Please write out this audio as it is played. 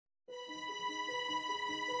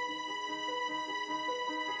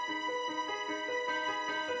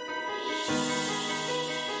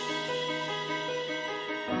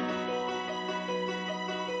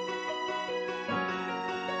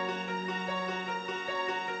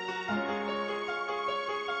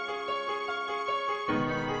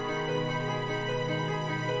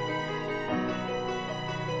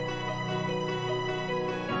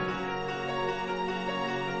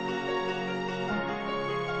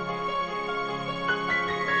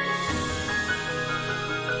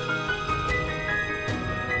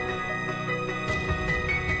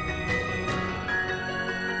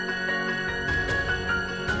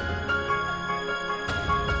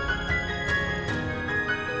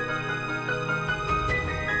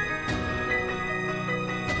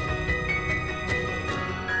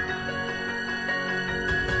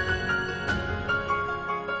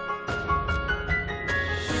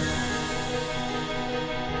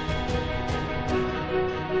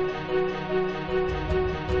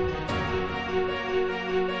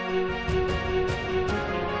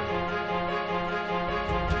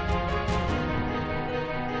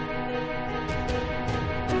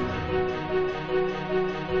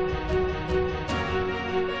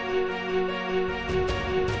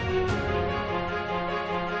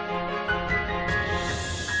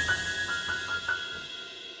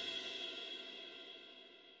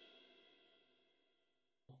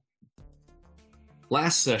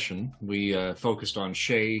Last session, we focused on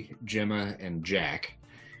Shay, Gemma, and Jack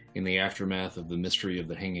in the aftermath of the mystery of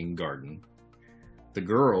the Hanging Garden. The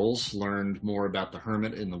girls learned more about the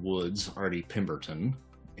hermit in the woods, Artie Pemberton,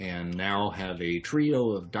 and now have a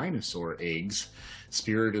trio of dinosaur eggs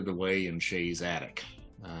spirited away in Shay's attic.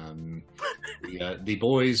 The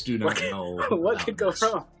boys do not know what could go this.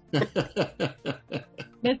 wrong.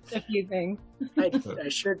 Missed a few things. I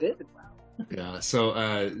sure did. Wow. Yeah, so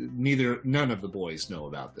none of the boys know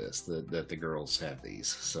about this, that the girls have these.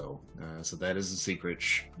 So that is a secret.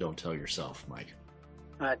 Shh, don't tell yourself, Mike.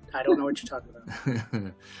 I don't know what you're talking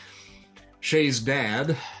about. Shay's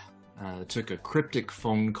dad took a cryptic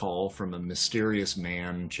phone call from a mysterious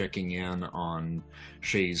man checking in on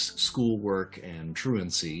Shay's schoolwork and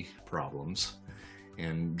truancy problems.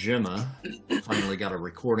 And Gemma finally got a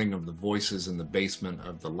recording of the voices in the basement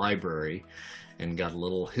of the library and got a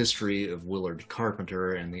little history of Willard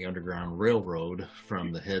Carpenter and the Underground Railroad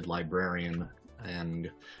from the head librarian, and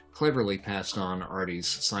cleverly passed on Artie's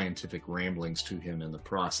scientific ramblings to him in the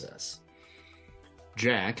process.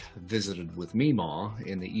 Jack visited with Meemaw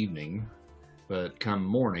in the evening, but come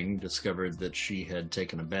morning discovered that she had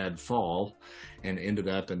taken a bad fall and ended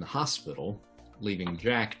up in the hospital, leaving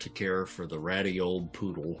Jack to care for the ratty old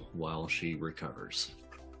poodle while she recovers.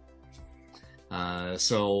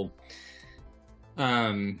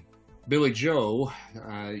 Billy Joe,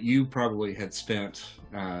 you probably had spent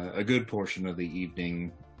a good portion of the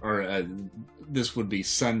evening, or this would be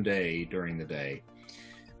Sunday during the day,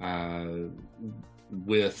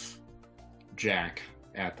 with Jack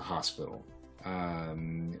at the hospital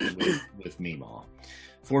with Meemaw.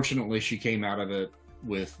 Fortunately, she came out of it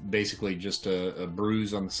with basically just a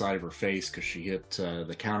bruise on the side of her face because she hit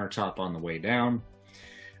the countertop on the way down.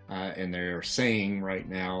 And they're saying right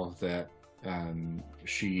now that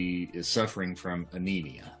she is suffering from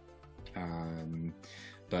anemia.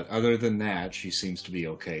 But other than that, she seems to be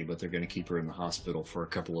okay, but they're going to keep her in the hospital for a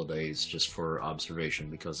couple of days just for observation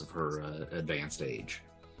because of her advanced age.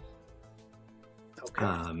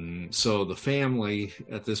 Okay. So the family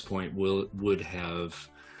at this point would have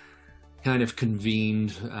kind of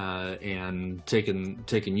convened and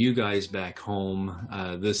taken you guys back home.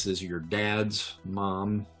 This is your dad's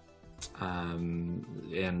mom,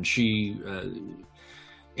 and she,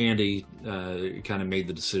 Andy, kind of made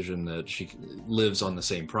the decision that she lives on the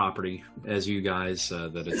same property as you guys.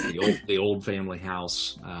 That it's the old family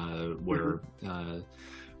house where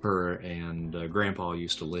her and Grandpa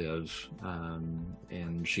used to live,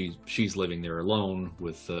 and she's living there alone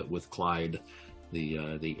with Clyde,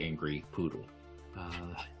 the angry poodle.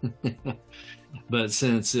 But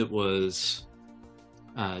since it was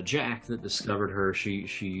Jack that discovered her,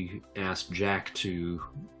 she asked Jack to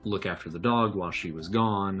look after the dog while she was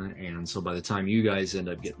gone, and so by the time you guys end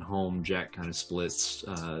up getting home, Jack kind of splits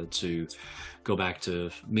to go back to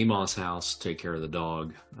Meemaw's house, take care of the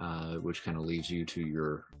dog, which kind of leaves you to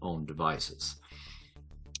your own devices.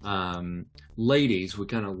 Ladies, we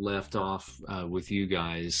kind of left off with you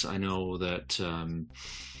guys. I know that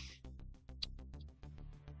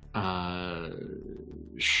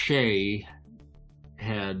Shay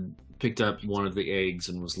had picked up one of the eggs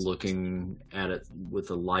and was looking at it with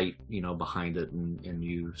a light, behind it, and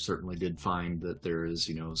you certainly did find that there is,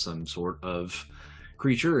 some sort of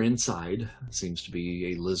creature inside. It seems to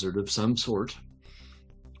be a lizard of some sort.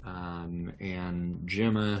 And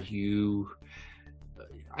Gemma,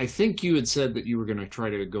 I think you had said that you were going to try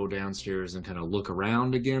to go downstairs and kind of look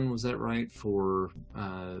around again. Was that right? For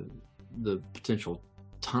the potential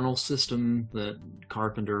tunnel system that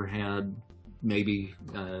Carpenter had maybe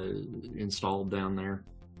installed down there?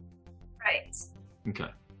 Right. Okay.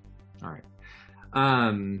 All right.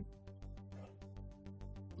 I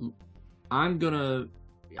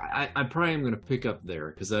probably am gonna pick up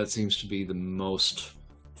there because that seems to be the most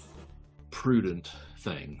prudent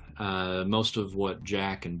thing. Most of what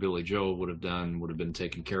Jack and Billy Joe would have done would have been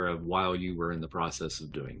taken care of while you were in the process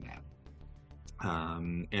of doing that.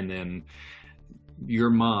 And then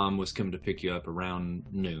your mom was coming to pick you up around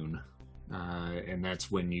noon, and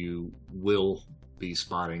that's when you will be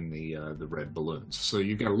spotting the red balloons. So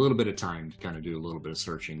you've got a little bit of time to kind of do a little bit of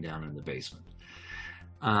searching down in the basement.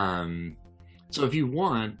 So if you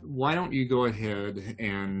want, why don't you go ahead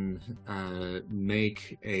and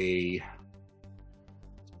make a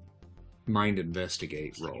mind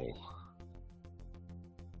investigate roll.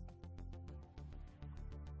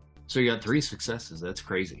 So you got 3 successes. That's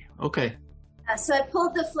crazy. Okay. So I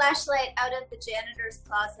pulled the flashlight out of the janitor's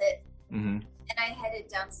closet, Mm-hmm. and I headed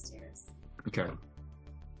downstairs. Okay.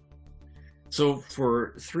 So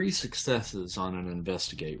for 3 successes on an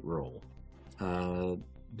investigate roll,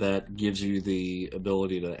 that gives you the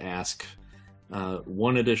ability to ask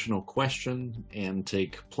one additional question and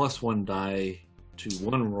take +1 die to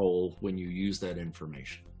one roll when you use that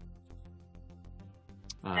information.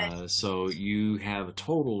 So you have a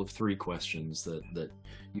total of 3 questions that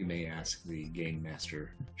you may ask the game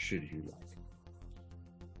master, should you like.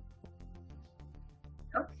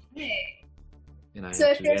 Okay. And I So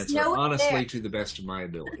have if to there's answer no one honestly there- to the best of my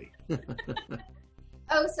ability.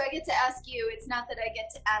 Oh, so I get to ask you. It's not that I get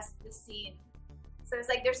to ask the scene. So it's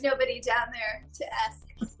like there's nobody down there to ask.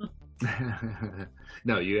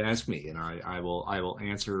 No, you ask me, and I will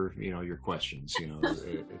answer your questions to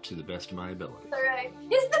the best of my ability. All right.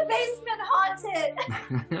 Is the basement haunted?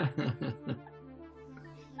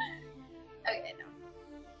 Okay, no.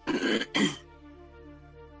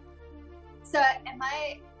 So am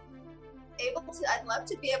I able to? I'd love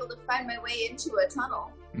to be able to find my way into a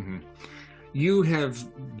tunnel. Mm-hmm. You have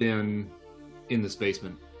been in this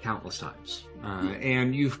basement countless times,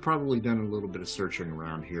 and you've probably done a little bit of searching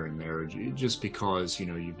around here and there, just because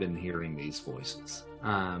you've been hearing these voices.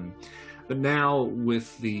 But now,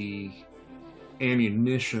 with the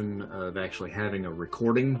ammunition of actually having a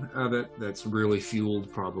recording of it, that's really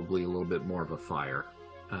fueled probably a little bit more of a fire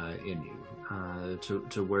in you,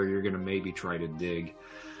 to where you're going to maybe try to dig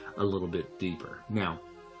a little bit deeper. Now,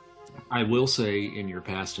 I will say, in your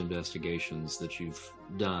past investigations that you've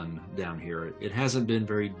done down here, it hasn't been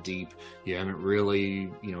very deep. You haven't really,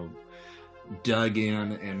 dug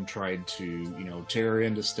in and tried to, tear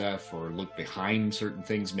into stuff or look behind certain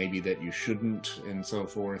things maybe that you shouldn't, and so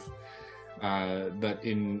forth. But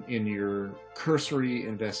in your cursory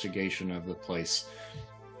investigation of the place,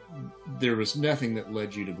 there was nothing that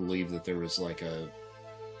led you to believe that there was like a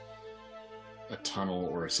tunnel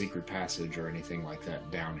or a secret passage or anything like that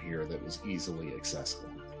down here that was easily accessible.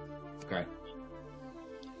 Okay.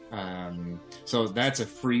 So that's a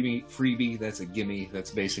freebie. That's a gimme.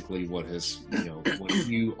 That's basically what what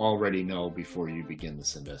you already know before you begin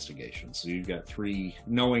this investigation. So you've got 3,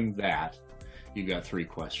 knowing that, you've got 3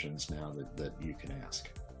 questions now that you can ask.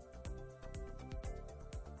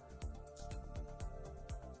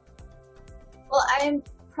 Well, I'm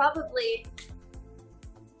probably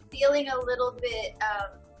feeling a little bit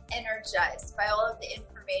energized by all of the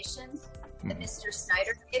information that Mr.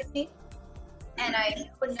 Snyder gave me. And I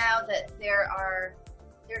know now that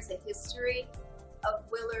there's a history of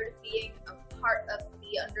Willard being a part of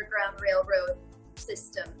the Underground Railroad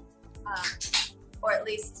system, or at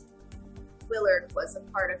least Willard was a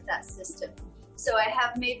part of that system. So I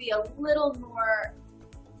have maybe a little more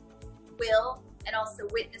will, and also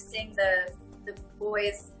witnessing the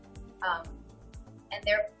boys and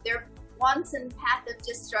their wanton path of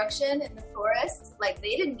destruction in the forest. Like,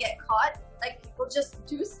 they didn't get caught. Like, people just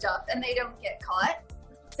do stuff and they don't get caught.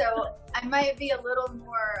 So I might be a little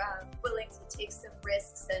more willing to take some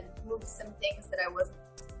risks and move some things that I wasn't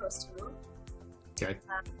supposed to move. Okay.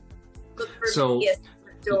 Look for So, maybe a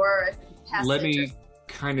door, a passage. let me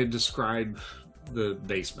kind of describe the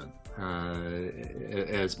basement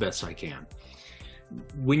as best I can.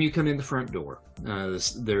 When you come in the front door,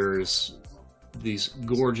 there's these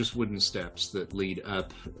gorgeous wooden steps that lead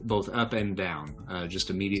up, both up and down, just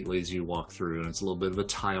immediately as you walk through. And it's a little bit of a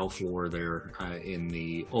tile floor there in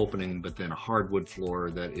the opening, but then a hardwood floor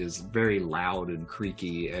that is very loud and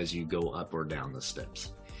creaky as you go up or down the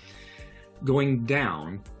steps. Going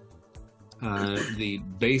down, the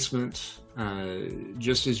basement,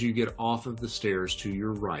 just as you get off of the stairs to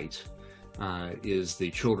your right, is the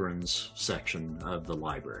children's section of the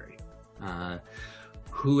library.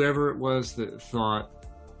 Whoever it was that thought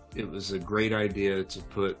it was a great idea to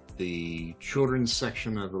put the children's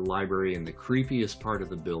section of the library in the creepiest part of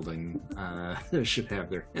the building should have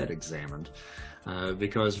their head examined,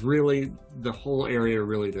 because really the whole area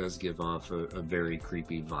really does give off a very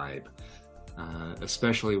creepy vibe,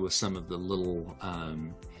 especially with some of the little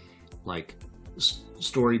like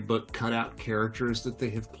storybook cutout characters that they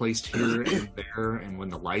have placed here and there, and when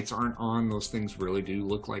the lights aren't on, those things really do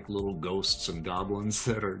look like little ghosts and goblins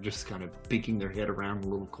that are just kind of peeking their head around the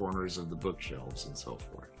little corners of the bookshelves and so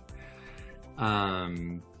forth.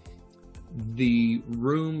 The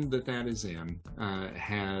room that is in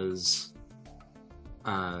has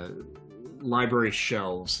library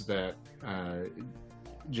shelves that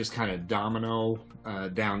just kind of domino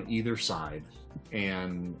down either side,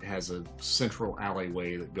 and has a central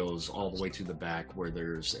alleyway that goes all the way to the back, where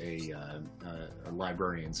there's a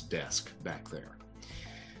librarian's desk back there.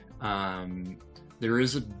 There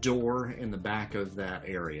is a door in the back of that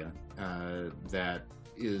area that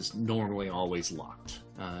is normally always locked,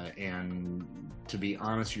 and to be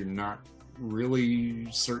honest, you're not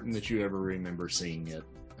really certain that you ever remember seeing it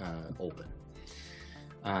open.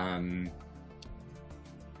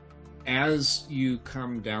 As you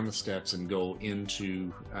come down the steps and go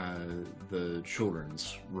into the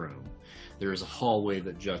children's room, there is a hallway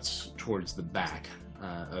that juts towards the back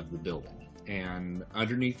of the building. And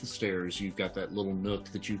underneath the stairs, you've got that little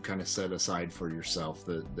nook that you've kind of set aside for yourself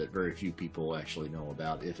that very few people actually know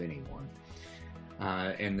about, if anyone.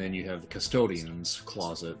 And then you have the custodian's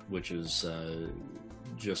closet, which is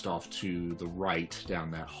just off to the right down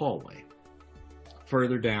that hallway.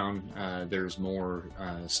 Further down, there's more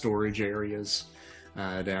storage areas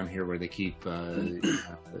down here where they keep a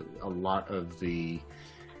lot of the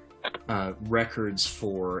records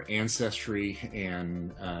for ancestry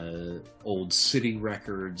and old city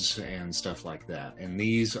records and stuff like that. And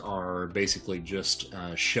these are basically just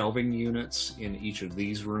shelving units in each of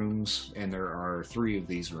these rooms, and there are 3 of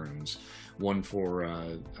these rooms. One for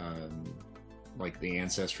like the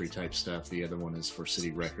ancestry type stuff, the other one is for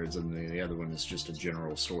city records, and the other one is just a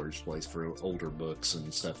general storage place for older books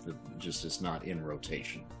and stuff that just is not in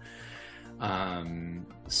rotation.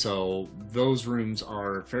 So those rooms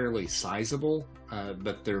are fairly sizable,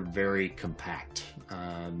 but they're very compact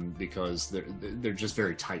because they're just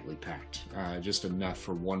very tightly packed, just enough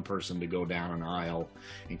for one person to go down an aisle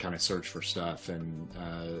and kind of search for stuff. And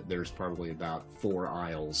there's probably about 4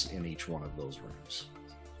 aisles in each one of those rooms.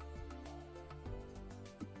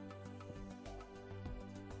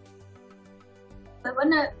 I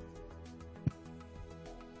wanna.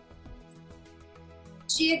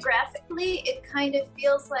 Geographically, it kind of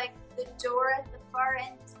feels like the door at the far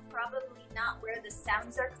end is probably not where the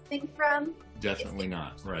sounds are coming from. Definitely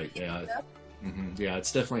not, right? Yeah. Yeah,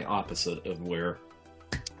 it's definitely opposite of where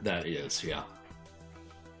that is. Yeah.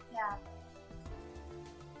 Yeah.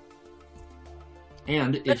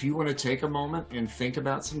 And if you want to take a moment and think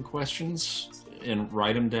about some questions and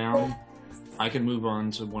write them down, I can move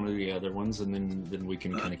on to one of the other ones, and then we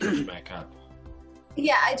can kind of catch back up.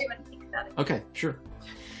 Yeah, I do want to think about it. Okay, sure.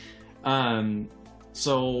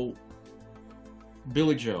 So,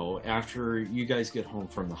 Billy Joe, after you guys get home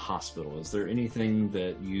from the hospital, is there anything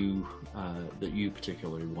that you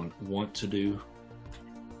particularly want to do?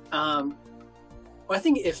 Well, I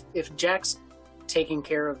think if Jack's taking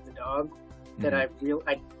care of the dog that I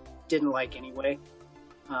didn't like anyway,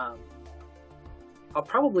 I'll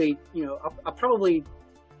probably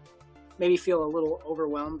maybe feel a little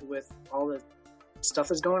overwhelmed with all the stuff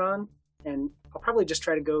that's going on, and I'll probably just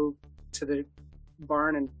try to go to the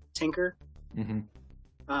barn and tinker. And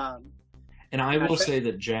I will say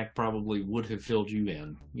that Jack probably would have filled you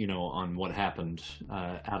in, on what happened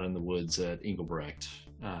out in the woods at Engelbrecht.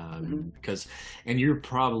 Because, and you're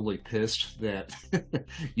probably pissed that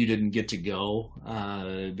you didn't get to go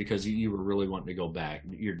because you were really wanting to go back.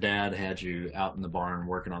 Your dad had you out in the barn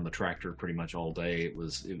working on the tractor pretty much all day. It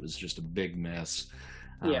was just a big mess.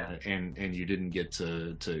 And you didn't get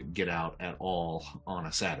to get out at all on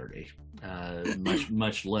a Saturday,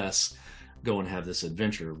 much less go and have this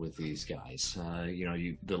adventure with these guys.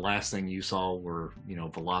 The last thing you saw were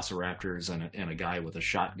velociraptors and a guy with a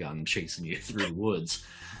shotgun chasing you through the woods,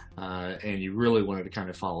 and you really wanted to kind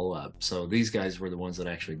of follow up. So these guys were the ones that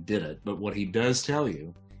actually did it. But what he does tell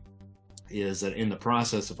you is that in the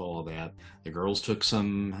process of all of that, the girls took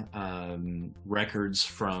some records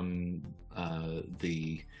from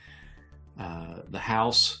the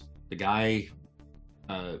house. The guy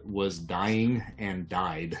was dying and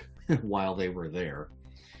died while they were there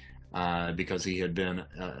because he had been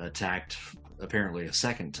attacked apparently a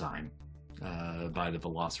second time by the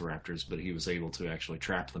velociraptors, but he was able to actually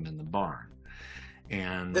trap them in the barn.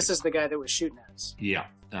 And this is the guy that was shooting at us. Yeah,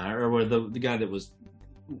 or the guy that was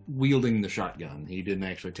wielding the shotgun. He didn't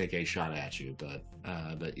actually take a shot at you, but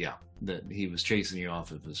yeah, that he was chasing you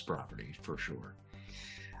off of his property for sure.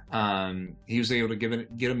 He was able to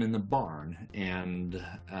get him in the barn, and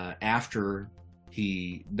after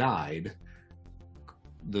he died,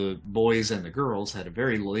 the boys and the girls had a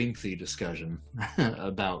very lengthy discussion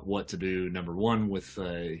about what to do. Number one, with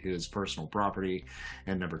his personal property,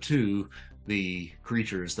 and number two, the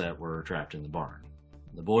creatures that were trapped in the barn.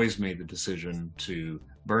 The boys made the decision to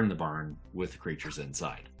burn the barn with the creatures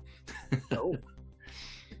inside. Oh.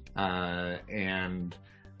 And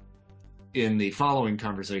in the following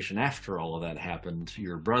conversation after all of that happened,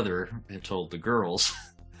 your brother had told the girls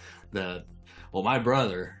that, well, my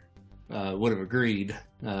brother would have agreed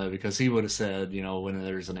because he would have said, when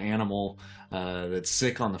there's an animal that's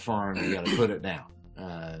sick on the farm, you got to put it down.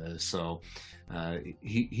 So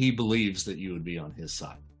he believes that you would be on his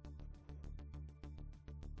side.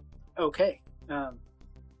 Okay. No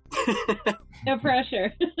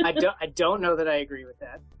pressure. I don't know that I agree with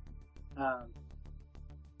that.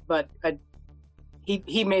 but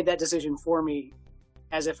he made that decision for me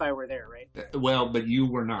as if I were there, right? Well, but you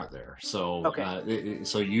were not there, so Okay.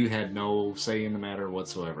 so you had no say in the matter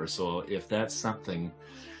whatsoever. So if that's something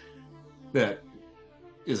that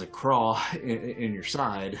is a craw in your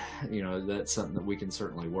side, that's something that we can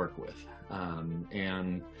certainly work with.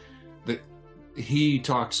 And he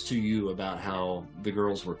talks to you about how the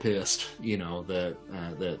girls were pissed,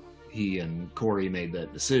 that he and Corey made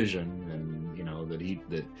that decision, and that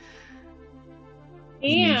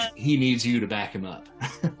he needs you to back him up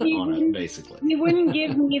on it, basically. He wouldn't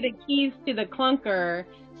give me the keys to the clunker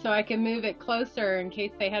so I could move it closer in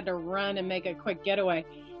case they had to run and make a quick getaway.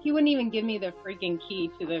 He wouldn't even give me the freaking key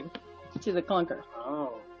to the clunker.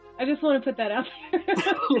 Oh. I just want to put that out there.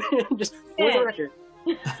 Just for the record.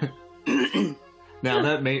 Now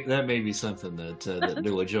that may be something that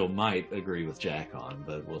Billy Joe might agree with Jack on,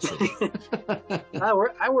 but we'll see.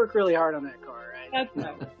 I work really hard on that car. I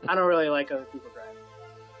don't really like other people driving.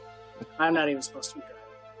 I'm not even supposed to be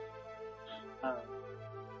driving.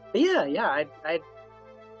 But yeah.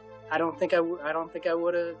 I don't think I would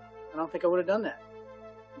have done that.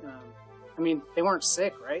 I mean, they weren't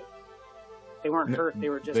sick, right? They weren't hurt. They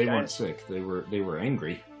were just. They weren't sick. They were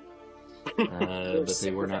angry, but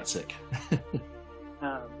they were not sick.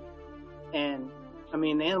 And I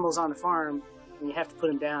mean, the animals on the farm, when you have to put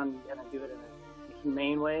them down, you got to do it in a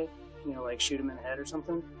humane way. Like shoot them in the head or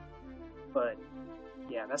something. But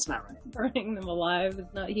yeah, that's not right. Burning them alive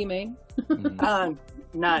is not humane. Not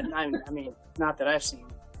that I've seen.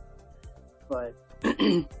 But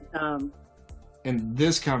and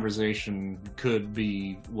this conversation could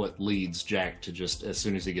be what leads Jack to just, as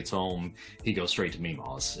soon as he gets home, he goes straight to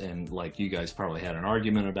Meemaw's, and like you guys probably had an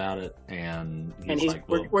argument about it, and he's like,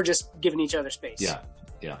 well, we're just giving each other space. Yeah.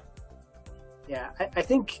 I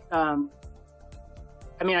think.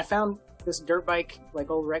 I found this dirt bike, like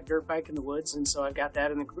old wrecked dirt bike, in the woods, and so I've got that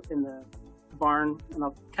in the barn, and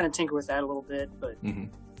I'll kind of tinker with that a little bit. But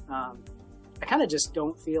I kind of just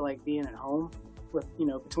don't feel like being at home with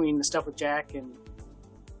between the stuff with Jack and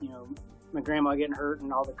my grandma getting hurt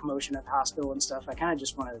and all the commotion at the hospital and stuff. I kind of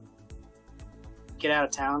just want to get out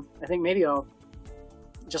of town. I think maybe I'll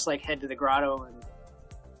just like head to the grotto and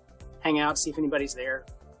hang out, see if anybody's there.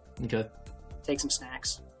 Okay. Take some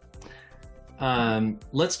snacks.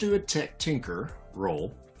 Let's do a tinker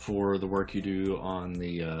roll for the work you do on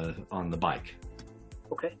the bike.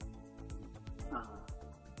 Okay.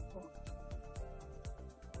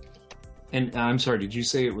 And I'm sorry, did you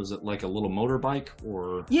say it was like a little motorbike,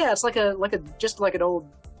 or? Yeah, it's like just like an old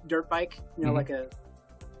dirt bike, like a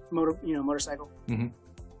motorcycle. Mm-hmm.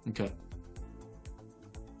 Okay.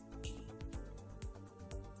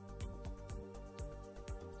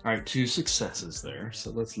 All right, 2 successes there.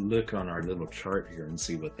 So let's look on our little chart here and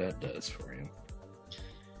see what that does for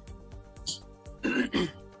you.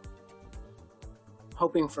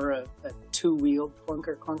 Hoping for a 2-wheeled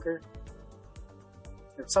clunker.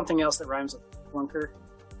 There's something else that rhymes with clunker.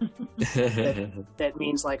 that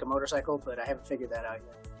means like a motorcycle, but I haven't figured that out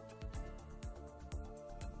yet.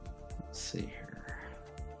 Let's see here.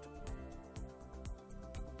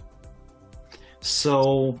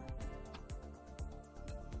 So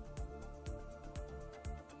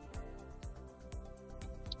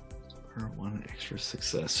one extra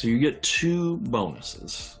success. So you get 2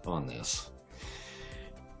 bonuses on this.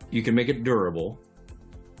 You can make it durable,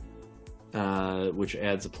 which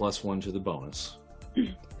adds a +1 to the bonus.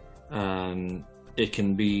 It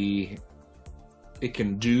can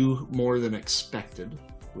do more than expected,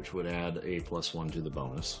 which would add a +1 to the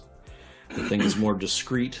bonus. The thing is more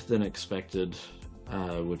discreet than expected,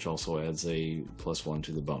 which also adds a +1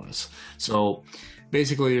 to the bonus. So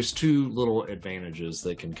basically there's 2 little advantages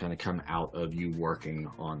that can kind of come out of you working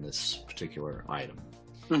on this particular item.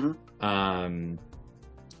 Mm-hmm.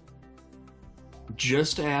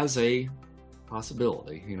 Just as a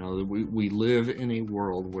possibility, we live in a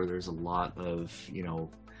world where there's a lot of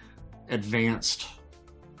advanced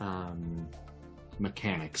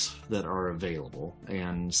mechanics that are available,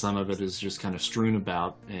 and some of it is just kind of strewn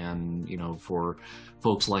about, and for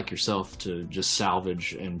folks like yourself to just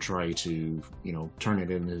salvage and try to turn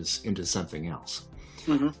it into something else.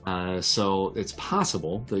 Mm-hmm. So it's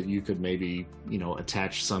possible that you could maybe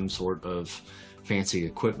attach some sort of fancy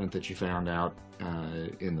equipment that you found out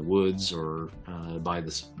in the woods or by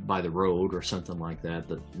the road or something like that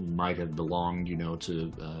might have belonged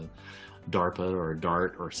to DARPA or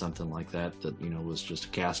DART or something like that was just a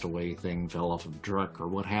castaway thing, fell off of a truck or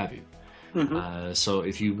what have you. Mm-hmm. So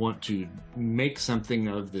if you want to make something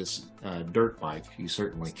of this dirt bike, you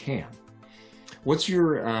certainly can. What's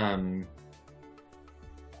your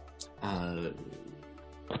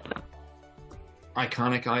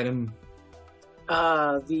Iconic item.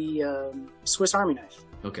 The Swiss Army knife.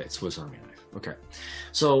 Okay, Swiss Army knife. Okay.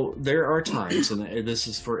 So there are times, and this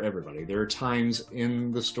is for everybody, there are times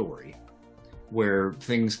in the story where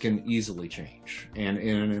things can easily change. And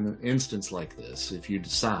in an instance like this, if you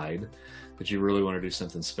decide that you really want to do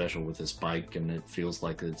something special with this bike and it feels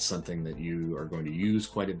like it's something that you are going to use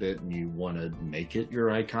quite a bit and you want to make it your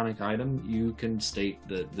iconic item, you can state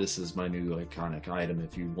that this is my new iconic item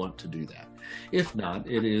if you want to do that. If not,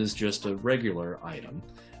 it is just a regular item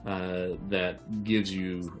that gives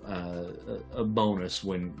you a bonus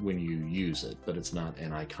when you use it, but it's not an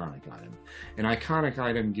iconic item. An iconic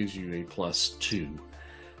item gives you a +2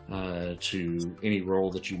 to any roll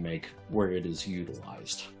that you make where it is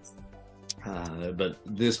utilized. But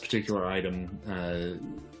this particular item,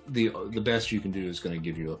 the best you can do is going to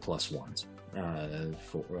give you a +1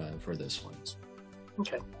 for this one.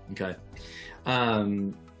 Okay. Okay.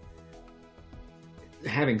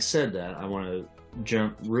 Having said that, I want to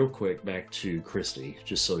jump real quick back to Christy,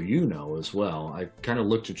 just so you know as well. I kind of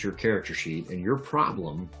looked at your character sheet, and your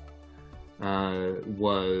problem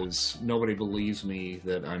was nobody believes me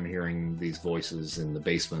that I'm hearing these voices in the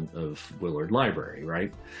basement of Willard Library,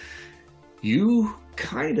 right? You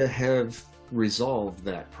kind of have resolved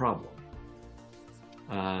that problem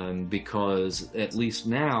because at least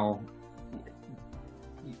now,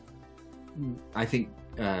 I think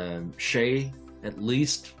Shay at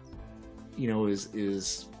least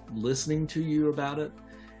is listening to you about it,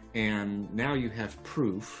 and now you have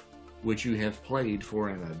proof, which you have played for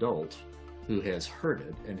an adult who has heard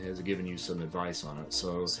it and has given you some advice on it.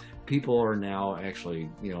 So people are now actually,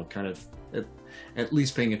 kind of at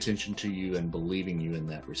least paying attention to you and believing you in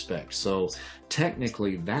that respect. So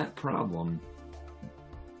technically that problem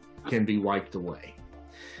can be wiped away.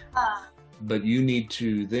 But you need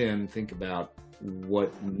to then think about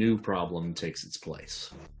what new problem takes its place.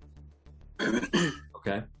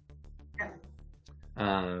 Okay.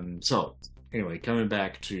 So anyway, coming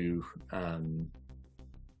back to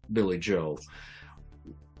Billy Joe,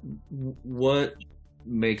 what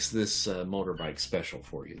makes this motorbike special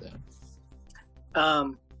for you then?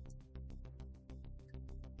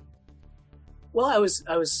 Well, I was,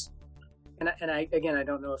 and I again, I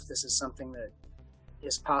don't know if this is something that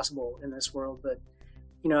is possible in this world, but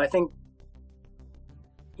I think,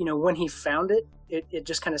 when he found it, it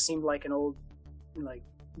just kind of seemed like an old, like,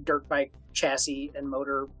 dirt bike chassis and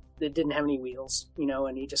motor that didn't have any wheels,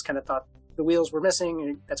 and he just kind of thought the wheels were missing,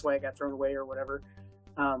 and that's why it got thrown away or whatever.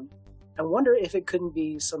 I wonder if it couldn't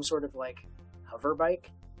be some sort of like hover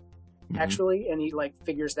bike, actually, and he like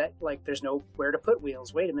figures that like there's nowhere to put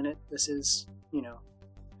wheels. Wait a minute, this is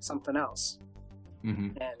something else,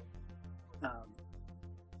 and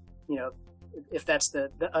if that's the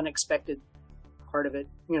unexpected part of it,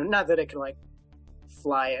 not that it can like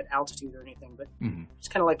fly at altitude or anything, but it's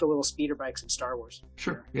kind of like the little speeder bikes in Star Wars.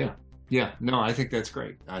 Sure. Yeah. No, I think that's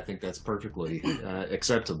great. I think that's perfectly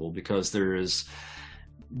acceptable, because there is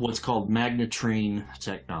what's called magnetrine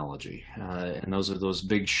technology, and those are those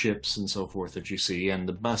big ships and so forth that you see, and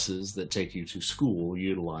the buses that take you to school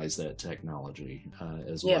utilize that technology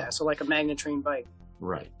as well. Yeah, so like a magnetrine bike.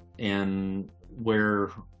 Right. And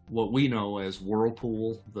what we know as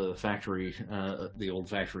Whirlpool, the factory, the old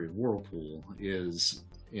factory of Whirlpool, is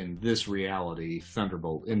in this reality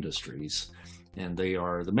Thunderbolt Industries, and they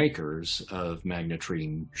are the makers of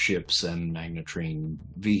magnetrine ships and magnetrine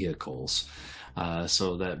vehicles.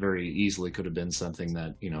 So that very easily could have been something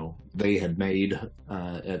that they had made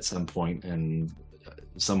at some point, and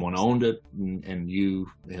someone owned it, and you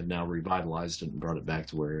have now revitalized it and brought it back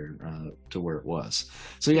to where it was.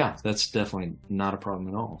 So yeah, that's definitely not a problem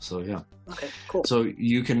at all. So yeah. Okay, cool. So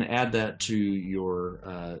you can add that to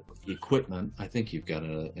your equipment. I think you've got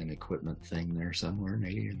an equipment thing there somewhere,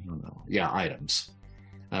 maybe. I don't know. Yeah, items.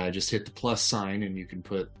 Just hit the plus sign, and you can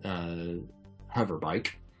put hover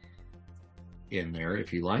bike in there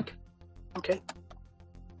if you like. Okay.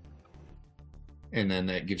 And then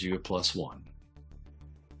that gives you a +1.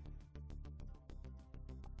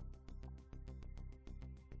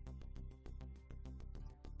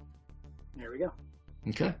 There we go.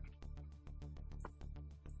 Okay.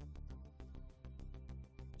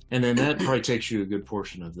 And then that probably takes you a good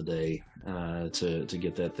portion of the day to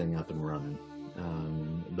get that thing up and running.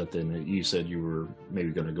 But then you said you were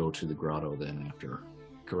maybe going to go to the grotto then after,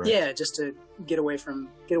 correct? Yeah, just to get away from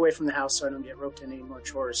the house so I don't get roped into any more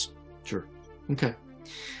chores. Sure. Okay.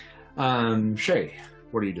 Shay,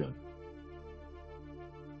 what are you doing?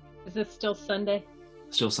 Is this still Sunday?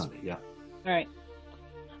 Still Sunday, yeah. All right.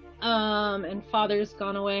 And Father's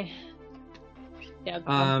gone away. Yeah.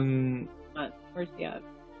 Um, Where's he at?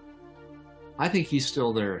 I think he's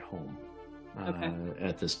still there at home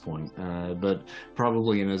at this point, but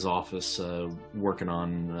probably in his office working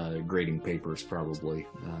on grading papers. Probably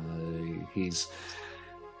he's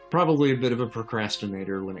probably a bit of a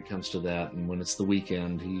procrastinator when it comes to that, and when it's the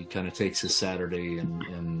weekend, he kind of takes his Saturday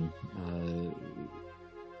and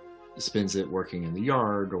spends it working in the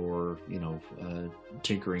yard, or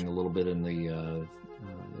tinkering a little bit in the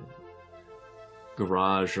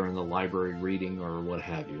garage or in the library reading or what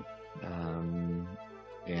have you.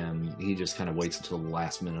 And he just kind of waits until the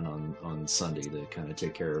last minute on Sunday to kind of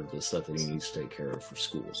take care of the stuff that he needs to take care of for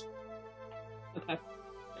schools. Okay.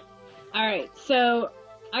 All right. So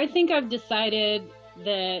I think I've decided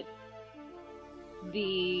that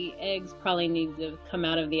the eggs probably need to come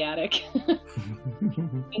out of the attic.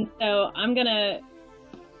 And so I'm going to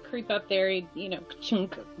creep up there,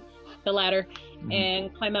 chunk the ladder,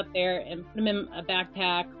 and climb up there and put them in a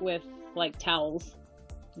backpack with like towels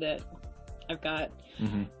that I've got.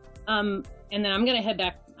 And then I'm going to head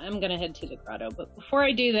back. I'm going to head to the grotto. But before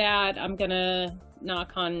I do that, I'm going to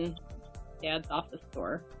knock on Dad's office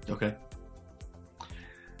door. Okay.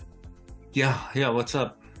 Yeah. What's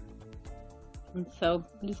up? And so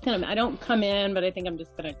I'm just I don't come in, but I think I'm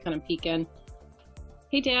just going to kind of peek in.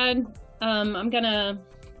 Hey, Dad, I'm going to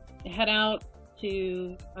head out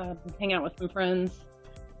to hang out with some friends.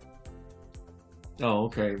 Oh,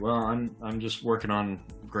 okay. Well, I'm just working on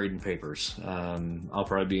grading papers. I'll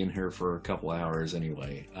probably be in here for a couple hours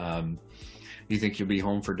anyway. You think you'll be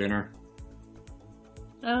home for dinner?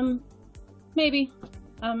 Maybe.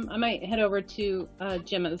 I might head over to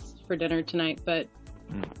Gemma's for dinner tonight, but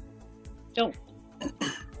don't.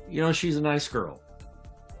 She's a nice girl.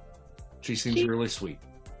 She seems really sweet.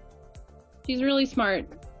 She's really smart.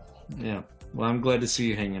 Yeah. Well, I'm glad to see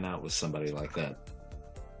you hanging out with somebody like that.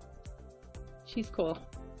 She's cool.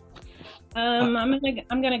 I'm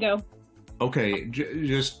gonna go. Okay,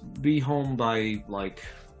 just be home by like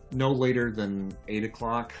no later than 8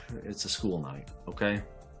 o'clock. It's a school night. Okay.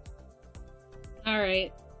 All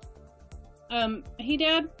right. Hey,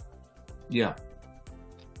 Dad. Yeah.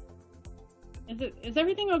 Is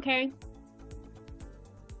everything okay?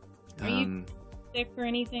 Are you sick or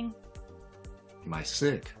anything? Am I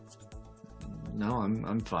sick? No,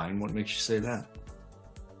 I'm fine. What makes you say that?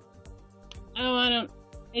 Oh, I don't.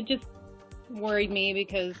 It just worried me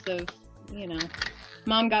because of,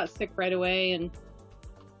 Mom got sick right away and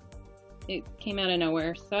it came out of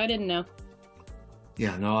nowhere, so I didn't know.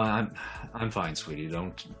 Yeah, no, I'm fine, sweetie.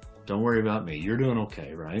 Don't worry about me. You're doing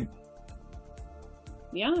okay, right?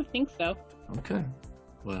 Yeah, I think so. Okay.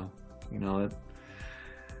 Well,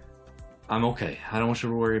 I'm okay. I don't want you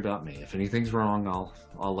to worry about me. If anything's wrong,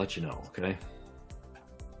 I'll let you know, okay?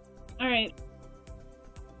 All right.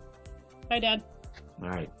 Bye, Dad. All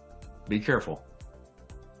right. Be careful.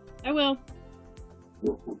 I will.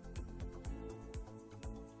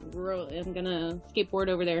 I'm gonna skateboard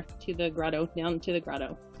over there to the grotto, down to the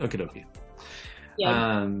grotto. Okie dokie.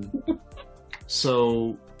 Yeah.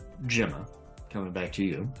 So, Gemma, coming back to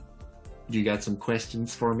you. You got some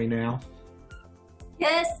questions for me now?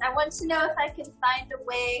 Yes, I want to know if I can find a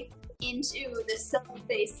way into the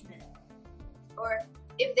sub-basement. Or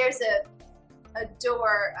if there's a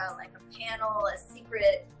door, like a panel, a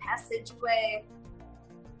secret passageway.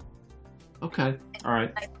 Okay, all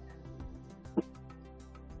right.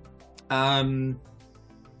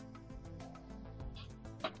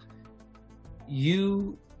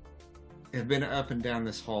 You have been up and down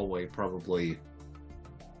this hallway probably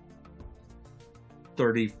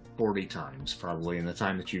 30, 40 times, probably, in the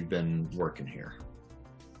time that you've been working here.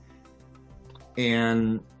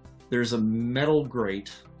 And there's a metal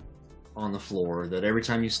grate on the floor that every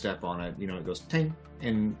time you step on it, it goes ting,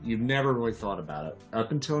 and you've never really thought about it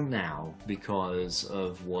up until now because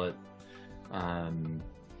of what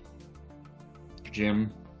Jim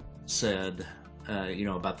said,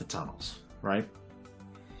 about the tunnels, right?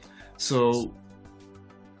 So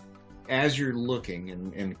as you're looking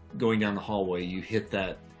and going down the hallway, you hit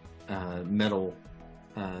that metal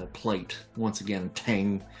plate once again,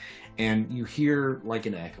 tang, and you hear like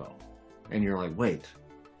an echo, and you're like, wait,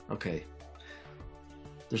 okay,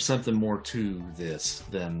 there's something more to this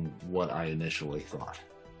than what I initially thought.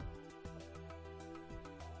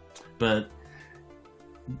 But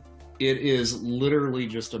it is literally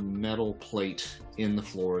just a metal plate in the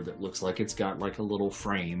floor that looks like it's got like a little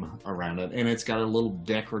frame around it, and it's got a little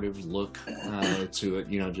decorative look to it,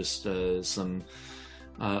 just some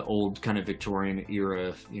old kind of Victorian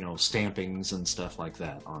era, stampings and stuff like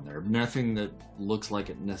that on there. Nothing that looks like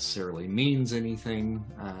it necessarily means anything,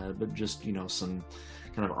 but just, some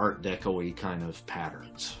kind of Art Deco-y kind of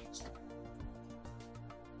patterns.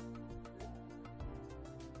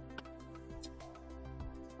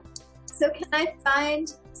 So can I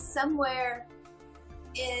find somewhere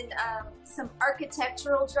in some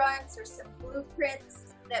architectural drawings or some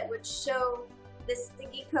blueprints that would show this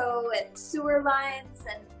Stigiko and sewer lines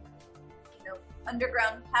and,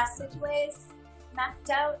 underground passageways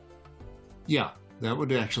mapped out? Yeah, that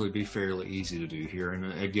would actually be fairly easy to do here.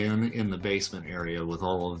 And again, in the basement area with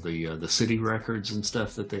all of the city records and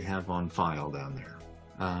stuff that they have on file down there,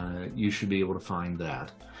 you should be able to find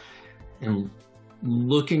that. And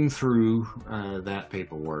looking through that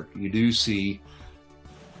paperwork, you do see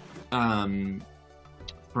from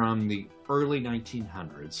the early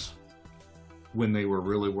 1900s, when they were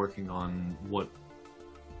really working on what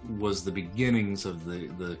was the beginnings of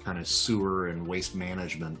the kind of sewer and waste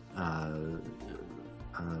management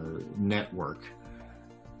network,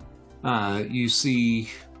 you see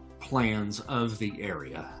plans of the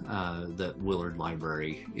area that Willard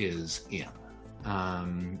Library is in.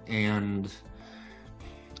 And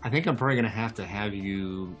I think I'm probably going to have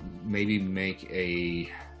you maybe make a...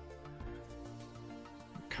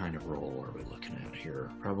 What kind of roll are we looking at here?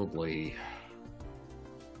 Probably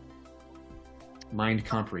mind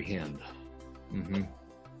comprehend. Mm-hmm.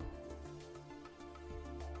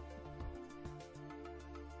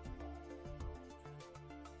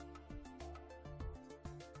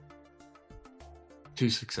 Two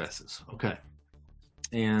successes. Okay.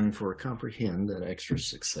 And for comprehend, that extra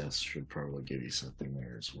success should probably give you something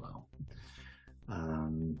there as well.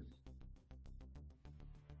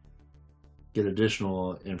 Get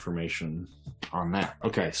additional information on that.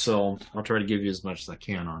 Okay, so I'll try to give you as much as I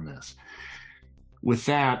can on this. With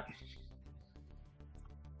that,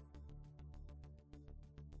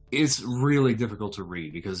 it's really difficult to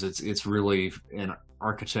read because it's really an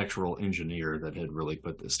architectural engineer that had really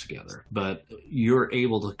put this together. But you're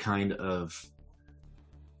able to kind of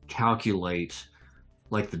calculate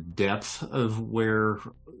like the depth of where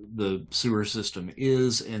the sewer system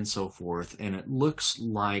is and so forth. And it looks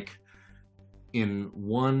like in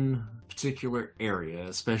one particular area,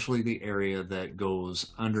 especially the area that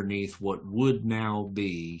goes underneath what would now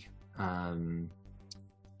be the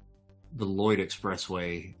Lloyd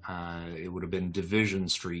Expressway, it would have been Division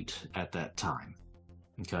Street at that time,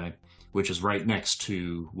 okay, which is right next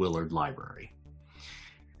to Willard Library.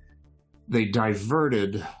 They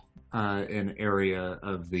diverted an area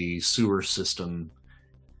of the sewer system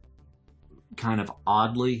kind of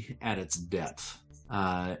oddly at its depth.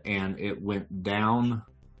 And it went down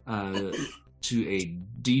to a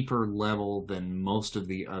deeper level than most of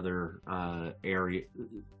the other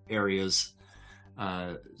areas,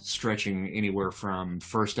 stretching anywhere from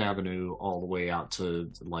First Avenue all the way out to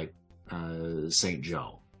like St.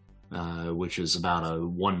 Joe, which is about a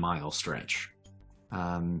 1 mile stretch.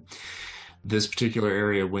 This particular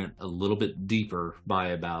area went a little bit deeper by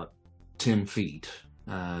about 10 feet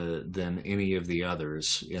than any of the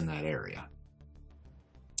others in that area.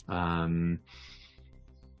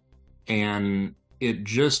 And it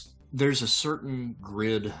just, there's a certain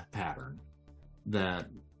grid pattern that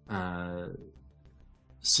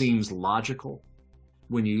seems logical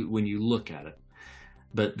when you look at it,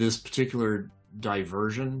 but this particular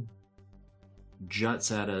diversion juts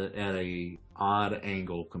at a odd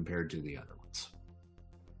angle compared to the other ones.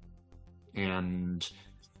 And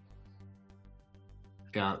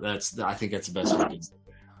yeah, I think that's the best we can say.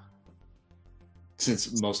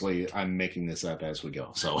 Since mostly I'm making this up as we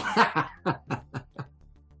go, so. Yeah.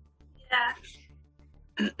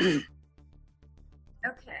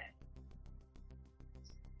 Okay.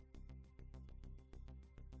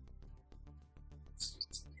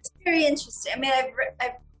 It's very interesting. I mean,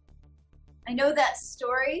 I know that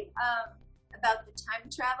story about the time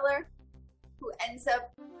traveler who ends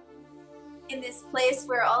up in this place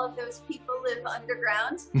where all of those people live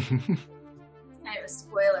underground. It's kind of a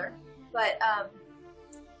spoiler, but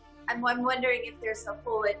I'm wondering if there's a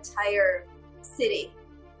whole entire city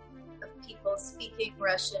of people speaking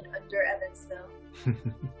Russian under Evansville.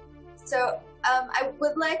 So I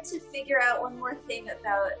would like to figure out one more thing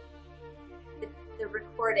about the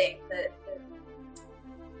recording.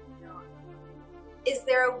 Is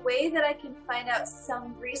there a way that I can find out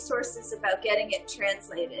some resources about getting it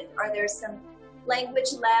translated? Are there some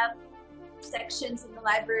language lab sections in the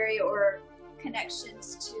library or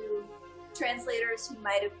connections to translators who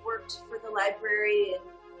might have worked for the library and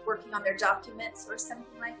working on their documents or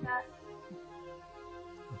something like that?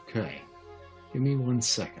 Okay, give me 1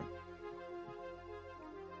 second.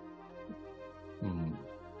 Well,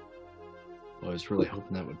 I was really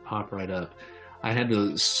hoping that would pop right up. I had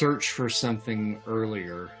to search for something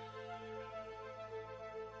earlier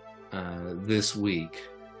this week,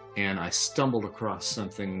 and I stumbled across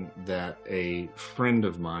something that a friend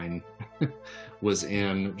of mine was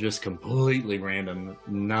in, just completely random,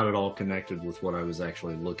 not at all connected with what I was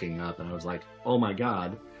actually looking up. And I was like, oh my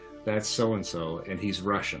God, that's so-and-so, and he's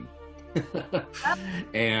Russian.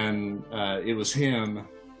 And it was him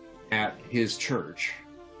at his church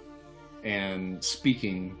and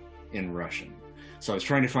speaking in Russian. So I was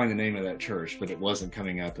trying to find the name of that church, but it wasn't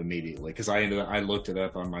coming up immediately because I looked it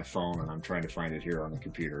up on my phone, and I'm trying to find it here on the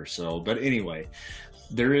computer. So, but anyway,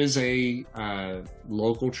 there is a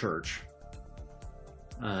local church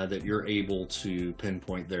that you're able to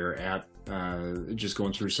pinpoint there at, just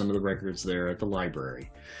going through some of the records there at the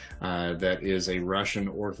library. That is a Russian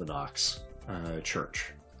Orthodox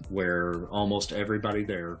church where almost everybody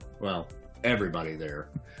there, well, everybody there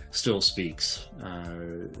still speaks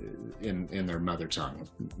in their mother tongue.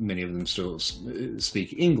 Many of them still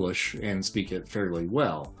speak English and speak it fairly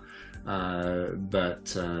well.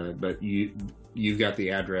 But you've got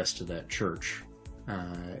the address to that church,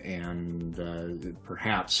 and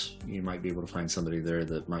perhaps you might be able to find somebody there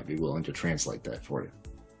that might be willing to translate that for you.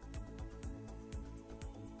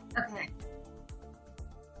 Okay.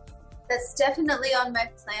 That's definitely on my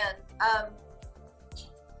plan.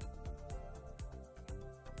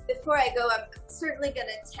 Before I go, I'm certainly going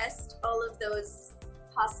to test all of those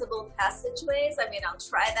possible passageways. I mean, I'll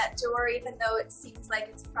try that door, even though it seems like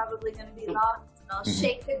it's probably going to be locked. And I'll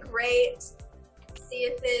shake the grate, see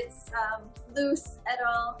if it's loose at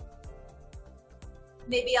all.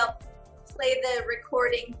 Maybe I'll play the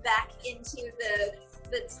recording back into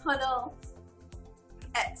the tunnel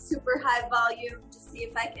at super high volume to see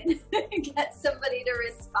if I can get somebody to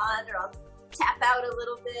respond, or I'll tap out a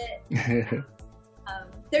little bit.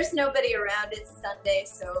 There's nobody around. It's Sunday,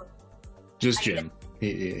 so just Jim.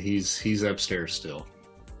 He's upstairs still.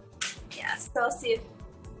 Yeah, so I'll see if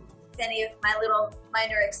any of my little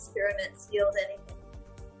minor experiments yield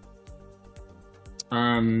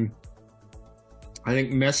anything. I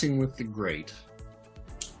think messing with the grate.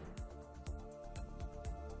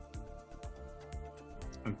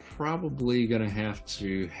 I'm probably gonna have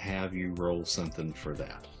you roll something for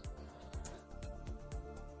that.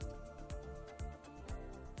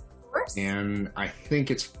 And I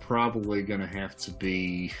think it's probably going to have to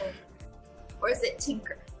be... Or is it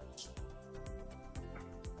Tinker?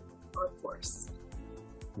 Or Force?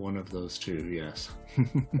 One of those two, yes.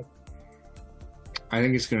 I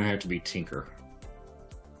think it's going to have to be Tinker.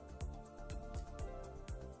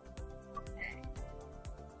 Okay.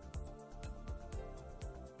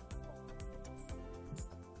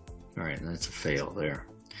 All right, that's a fail there.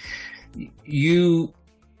 You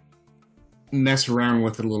mess around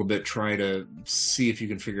with it a little bit, try to see if you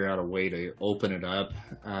can figure out a way to open it up,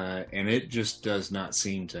 and it just does not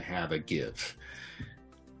seem to have a give.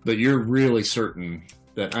 But you're really certain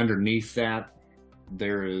that underneath that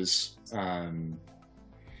there is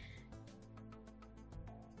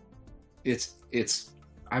it's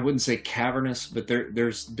I wouldn't say cavernous, but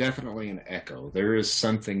there's definitely an echo. There is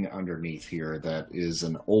something underneath here that is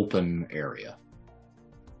an open area.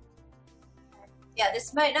 Yeah,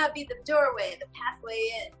 this might not be the doorway, the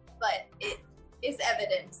pathway in, but it is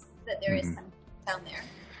evidence that there is something down there.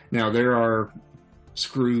 Now, there are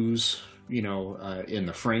screws, in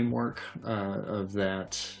the framework of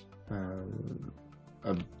that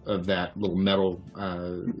of that little metal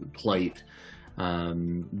plate,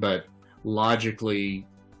 but logically,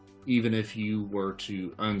 even if you were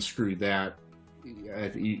to unscrew that,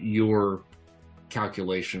 your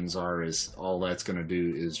calculations are is all that's going to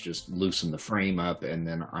do is just loosen the frame up, and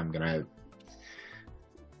then I'm going to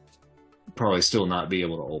probably still not be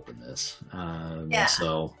able to open this.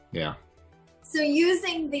 So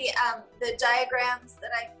using the diagrams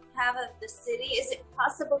that I have of the city, is it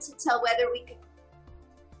possible to tell whether we could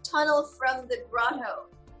tunnel from the grotto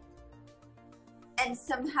and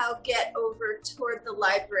somehow get over toward the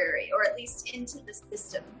library, or at least into the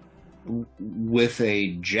system? With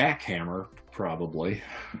a jackhammer, probably.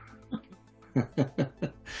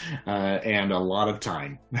 And a lot of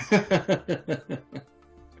time.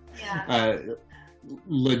 Yeah.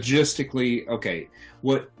 Logistically, okay,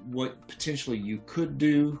 what potentially you could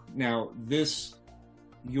do now,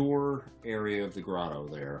 your area of the grotto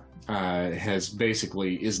there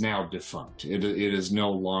is now defunct. It is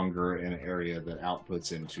no longer an area that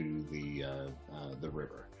outputs into the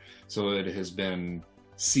river, so it has been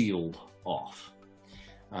sealed off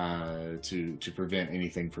to prevent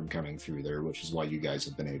anything from coming through there, which is why you guys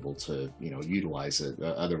have been able to utilize it.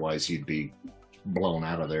 Otherwise you'd be blown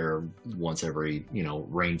out of there once every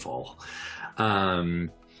rainfall.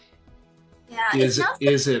 Yeah.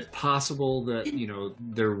 Is it possible that,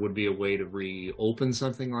 there would be a way to reopen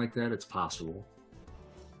something like that? It's possible.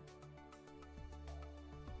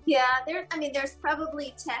 Yeah, there's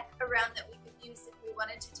probably tech around that we could use if we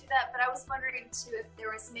wanted to do that, but I was wondering too if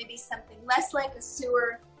there was maybe something less like a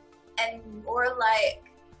sewer and more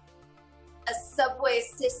like a subway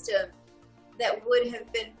system that would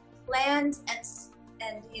have been planned and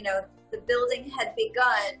the building had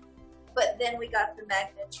begun, but then we got the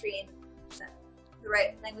magnetrine, the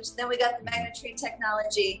right language, then we got the magnetrine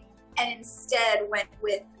technology and instead went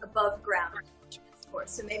with above ground transport.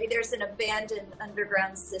 So maybe there's an abandoned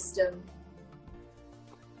underground system.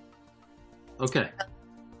 Okay.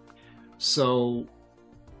 So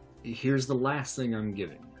here's the last thing I'm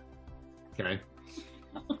giving you. Okay.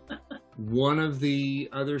 One of the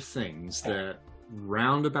other things that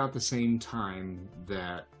round about the same time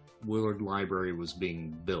that Willard Library was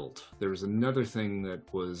being built, there was another thing that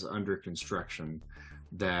was under construction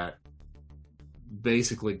that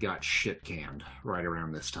basically got shit canned right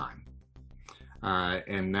around this time.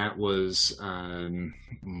 And that was, I'm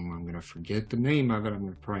going to forget the name of it. I'm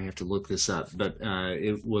going to probably have to look this up, but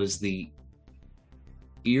it was the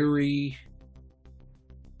Erie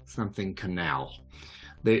something canal.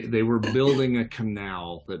 They were building a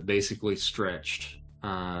canal that basically stretched,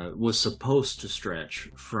 was supposed to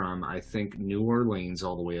stretch from, I think, New Orleans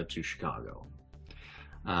all the way up to Chicago.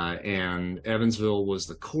 And Evansville was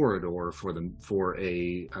the corridor for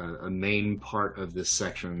a main part of this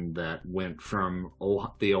section that went from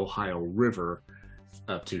the Ohio River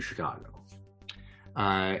up to Chicago.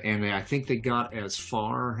 And I think they got as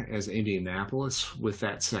far as Indianapolis with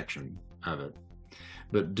that section of it.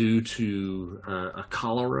 But due to a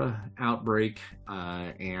cholera outbreak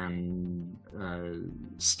and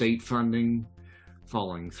state funding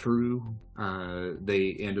falling through,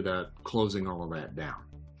 they ended up closing all of that down.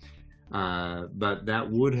 But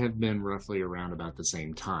that would have been roughly around about the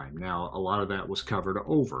same time. Now, a lot of that was covered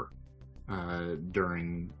over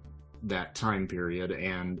during that time period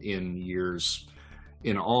and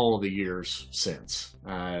in all of the years since,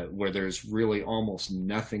 where there's really almost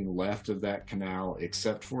nothing left of that canal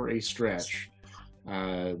except for a stretch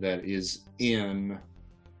that is in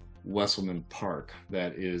Wesselman Park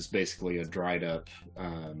that is basically a dried up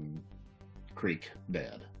creek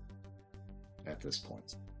bed at this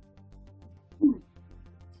point.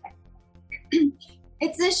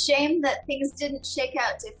 It's a shame that things didn't shake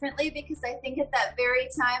out differently, because I think at that very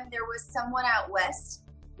time there was someone out west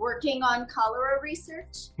working on cholera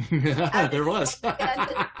research. There was.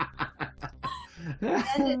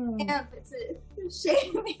 It's a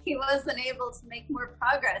shame he wasn't able to make more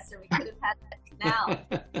progress, or we could have had that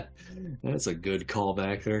canal. That's a good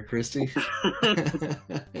callback there, Christy.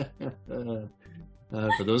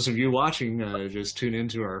 For those of you watching, just tune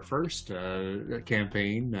into our first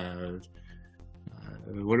campaign.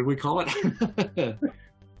 What did we call it?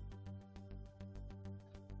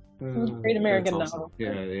 Great American Novel.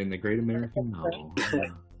 Yeah, in the Great American Novel.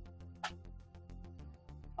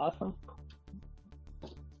 Awesome.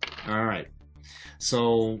 All right.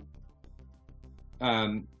 So,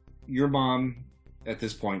 your mom at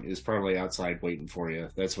this point is probably outside waiting for you.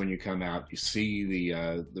 That's when you come out. You see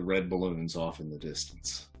the red balloons off in the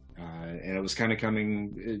distance, and it was kind of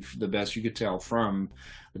coming, the best you could tell, from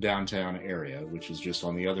the downtown area, which is just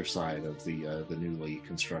on the other side of the newly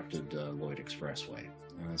constructed Lloyd Expressway.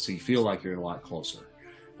 So you feel like you're a lot closer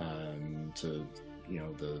to,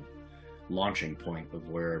 the launching point of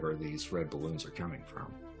wherever these red balloons are coming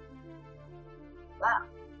from. Wow.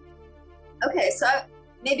 Okay, so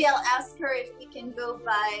maybe I'll ask her if we can go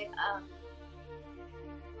by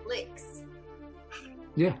Licks.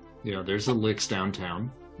 Yeah, there's a Licks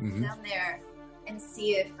downtown. Mm-hmm. Down there, and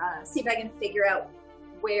see if I can figure out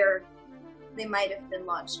where they might have been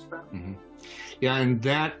launched from. Mm-hmm. Yeah, and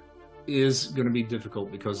that is going to be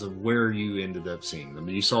difficult because of where you ended up seeing them.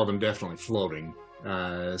 You saw them definitely floating.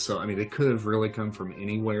 So, they could have really come from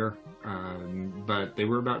anywhere, but they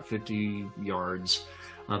were about 50 yards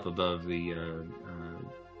up above the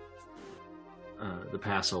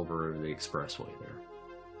passover of the expressway there.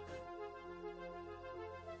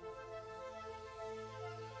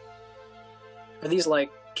 Are these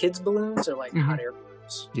like kids' balloons or like hot air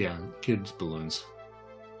balloons? Yeah, kids' balloons.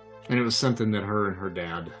 And it was something that her and her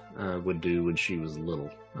dad would do when she was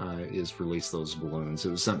little, is release those balloons.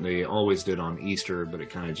 It was something they always did on Easter, but it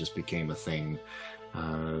kind of just became a thing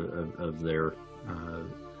of their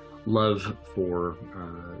love for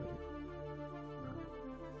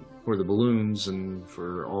the balloons and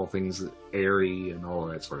for all things airy and all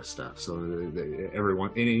of that sort of stuff. So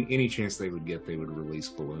any chance they would get, they would release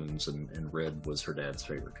balloons, and red was her dad's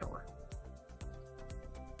favorite color.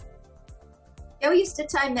 Yeah, we used to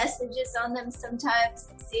tie messages on them sometimes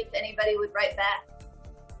and see if anybody would write back.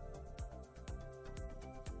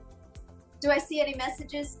 Do I see any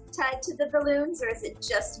messages tied to the balloons, or is it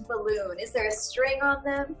just balloon? Is there a string on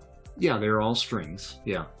them? Yeah, they're all strings.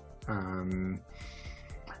 Yeah.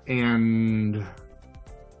 And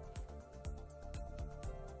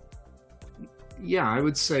yeah, I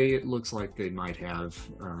would say it looks like they might have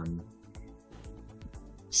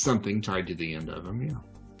something tied to the end of them. Yeah.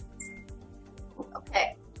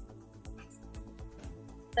 Okay.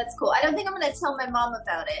 That's cool. I don't think I'm going to tell my mom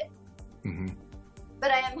about it. Mm-hmm. But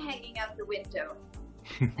I am hanging out the window.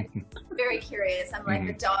 I'm very curious. I'm like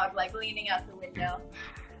a dog, like leaning out the window.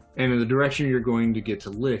 And in the direction you're going to get to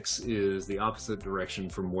Licks is the opposite direction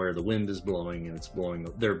from where the wind is blowing, and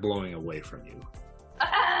they're blowing away from you.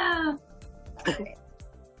 Ah! Okay.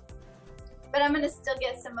 But I'm going to still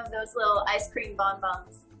get some of those little ice cream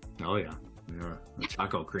bonbons. Oh, yeah. The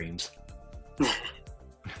choco creams.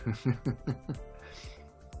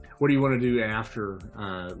 What do you want to do after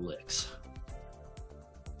Licks?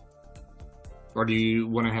 Or do you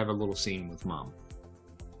want to have a little scene with Mom?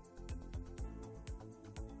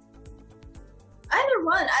 Either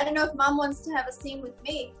one. I don't know if Mom wants to have a scene with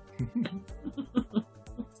me.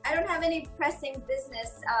 I don't have any pressing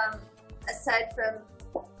business aside from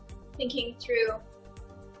thinking through,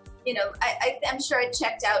 I'm sure I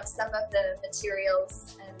checked out some of the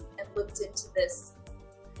materials and looked into this.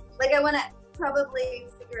 Like, I want to probably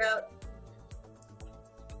figure out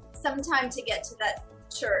some time to get to that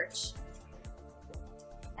church.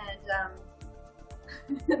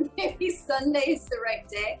 And maybe Sunday is the right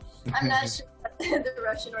day. I'm not sure what the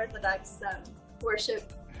Russian Orthodox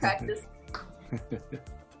worship practice.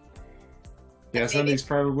 Yeah, Sunday's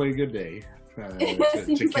probably a good day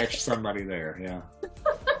to catch somebody there. Yeah.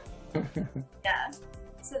 Yeah.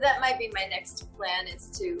 So that might be my next plan, is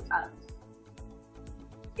to,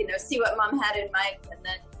 see what Mom had in mind and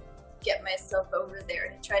then get myself over there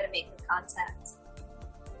and try to make a contact.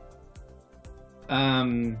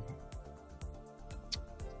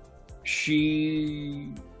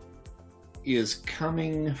 She is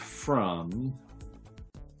coming from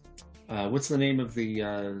what's the name of the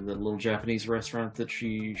little Japanese restaurant that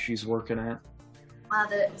she's working at?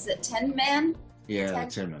 Is it Ten Man? Yeah,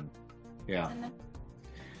 Ten Man. Yeah.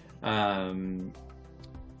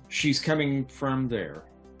 She's coming from there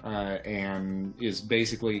and is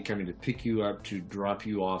basically coming to pick you up to drop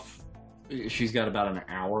you off. She's got about an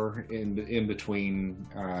hour in between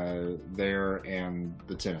there and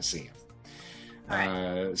the Tennessean.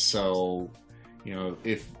 Right. So,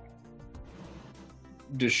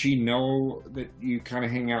 does she know that you kind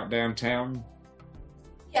of hang out downtown?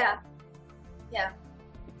 Yeah.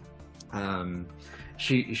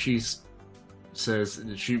 She says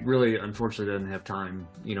that she really, unfortunately, doesn't have time,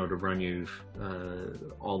 to run you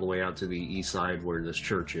all the way out to the east side where this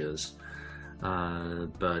church is.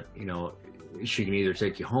 But she can either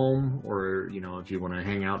take you home, or if you want to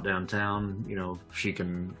hang out downtown, she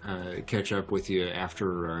can catch up with you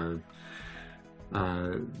after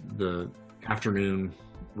the afternoon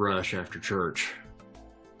rush after church.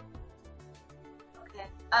 Okay.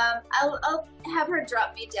 I'll have her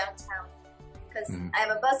drop me downtown because I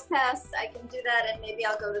have a bus pass. I can do that, and maybe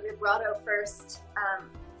I'll go to the grotto first.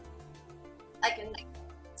 I can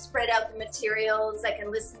spread out the materials. I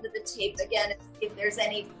can listen to the tape again and see if there's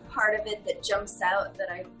any part of it that jumps out that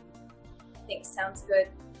I think sounds good.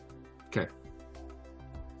 Okay.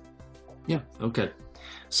 Yeah, okay.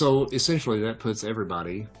 So essentially that puts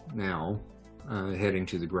everybody now heading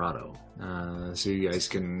to the grotto. So you guys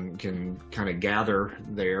can kind of gather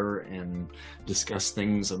there and discuss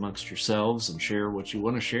things amongst yourselves and share what you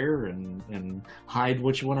want to share and hide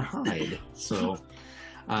what you want to hide. So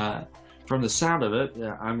from the sound of it,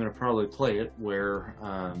 I'm going to probably play it where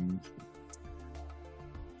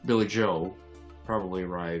Billy Joe probably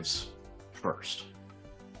arrives first.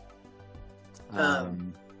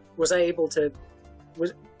 Was I able to?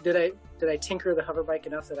 Did I tinker the hover bike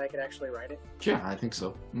enough that I could actually ride it? Yeah, I think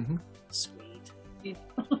so. Mm-hmm. Sweet.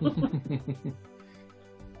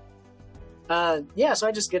 Yeah, so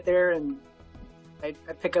I just get there and I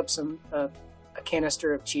pick up some a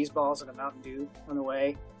canister of cheese balls and a Mountain Dew on the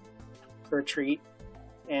way for a treat,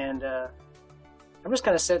 and I'm just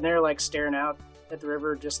kind of sitting there like staring out at the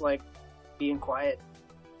river, just like being quiet,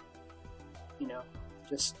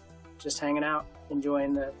 just hanging out,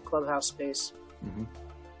 enjoying the clubhouse space. Mm-hmm.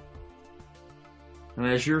 And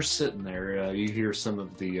as you're sitting there, you hear some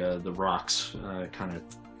of the rocks kind of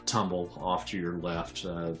tumble off to your left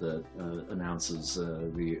that announces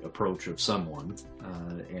the approach of someone,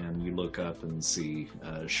 and you look up and see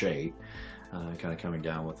Shay, kind of coming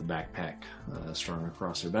down with the backpack strung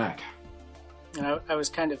across her back. And I was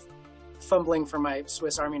kind of fumbling for my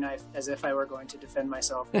Swiss Army knife as if I were going to defend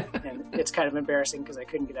myself, and it's kind of embarrassing because I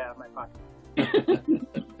couldn't get it out of my pocket.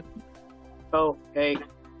 Oh, hey.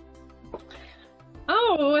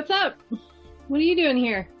 Oh, what's up? What are you doing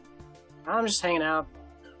here? I'm just hanging out.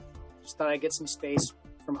 Just thought I'd get some space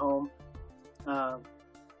from home.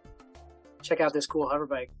 Check out this cool hover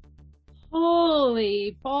bike.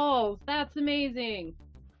 Holy balls, that's amazing.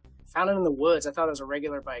 Found it in the woods. I thought it was a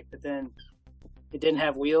regular bike, but then it didn't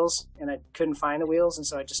have wheels, and I couldn't find the wheels, and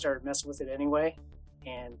so I just started messing with it anyway,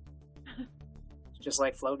 and just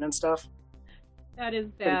like floating and stuff. That is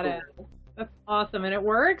Pretty badass. Cool. That's awesome, and it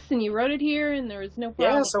works, and you rode it here, and there was no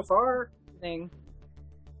problem. Yeah, so far.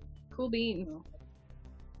 Cool beans.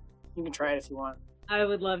 You can try it if you want. I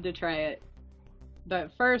would love to try it.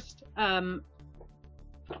 But first, I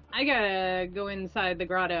gotta go inside the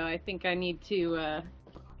grotto. I think I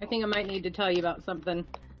might need to tell you about something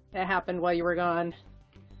that happened while you were gone.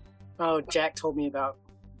 Oh, Jack told me about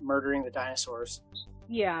murdering the dinosaurs.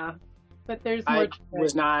 Yeah, but there's more.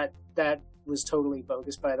 That was totally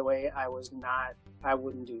bogus, by the way. I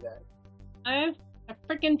wouldn't do that. I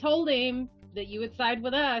freaking told him that you would side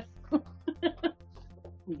with us.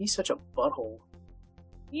 He's such a butthole.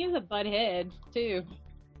 He is a butthead, too.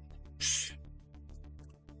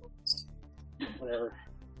 Whatever.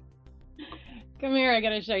 Come here, I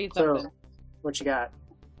gotta show you something. So, what you got?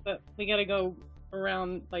 But we gotta go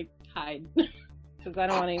around, hide. Because I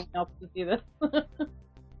don't want anyone else to see this.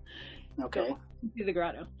 Okay. See the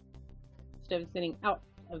grotto. Instead of sitting out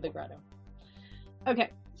of the grotto.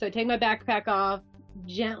 Okay, so take my backpack off.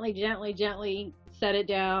 Gently set it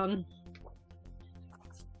down.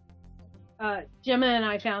 Gemma and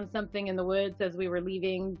I found something in the woods as we were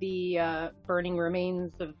leaving the burning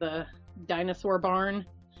remains of the dinosaur barn.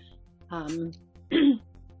 And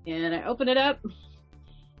I opened it up,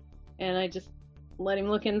 and I just let him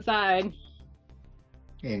look inside.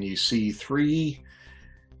 And you see 3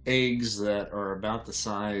 eggs that are about the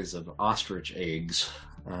size of ostrich eggs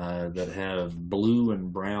that have blue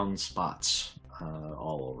and brown spots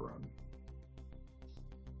all over them.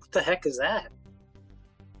 What the heck is that?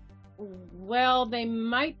 Well, they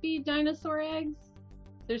might be dinosaur eggs.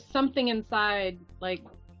 There's something inside, like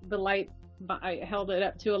the light. I held it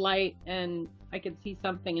up to a light, and I could see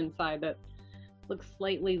something inside that looks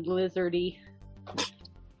slightly lizardy.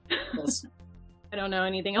 I don't know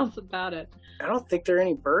anything else about it. I don't think there are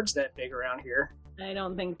any birds that big around here. I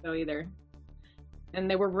don't think so either. And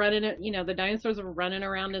they were running it, the dinosaurs were running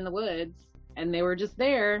around in the woods, and they were just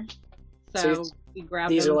there. So we grabbed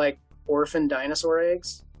them. These are like orphan dinosaur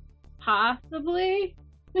eggs? Possibly.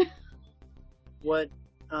 What,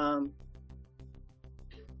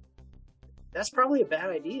 that's probably a bad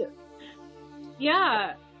idea.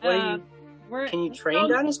 Yeah. Can you train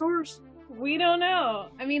dinosaurs? We don't know.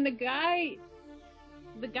 I mean, the guy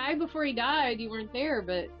before he died, you weren't there,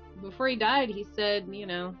 but before he died, he said,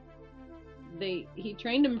 he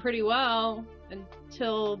trained him pretty well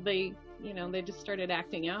until they just started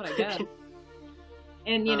acting out, I guess.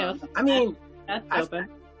 And, that's open.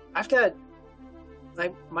 I've got,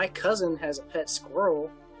 my cousin has a pet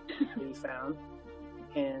squirrel that he found,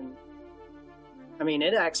 and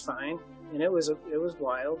it acts fine, and it was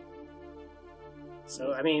wild.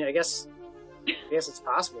 So, I guess it's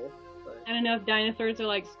possible. But I don't know if dinosaurs are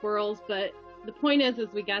like squirrels, but the point is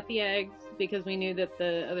we got the eggs because we knew that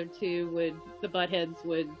the other 2 the buttheads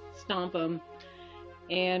would stomp them,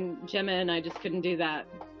 and Gemma and I just couldn't do that.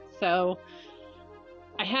 So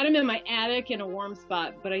I had them in my attic in a warm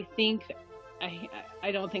spot, but I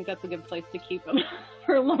don't think that's a good place to keep them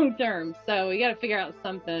for long term. So we got to figure out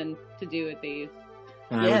something to do with these.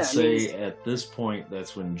 And I would say at this point,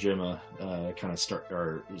 that's when Gemma kind of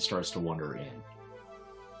starts to wander in.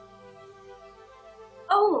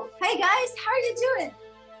 Oh, hey guys, how are you doing?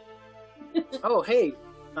 Oh, hey.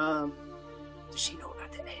 Does she know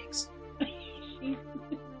about the eggs?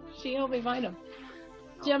 She helped me find them.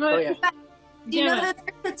 Gemma. Oh, yeah. You know that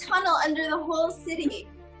there's a tunnel under the whole city,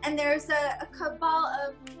 and there's a cabal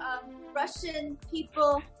of Russian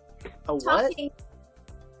people talking.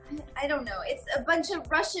 I don't know. It's a bunch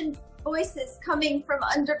of Russian voices coming from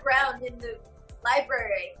underground in the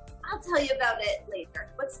library. I'll tell you about it later.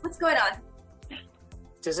 What's going on?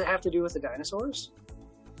 Does it have to do with the dinosaurs?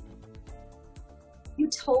 You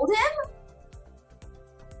told him?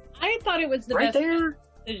 I thought it was the right best there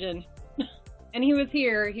decision. And he was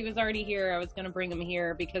here. He was already here. I was going to bring him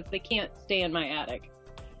here because they can't stay in my attic.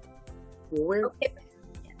 Where? Okay.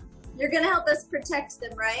 You're going to help us protect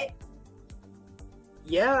them, right?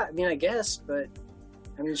 Yeah, I guess, but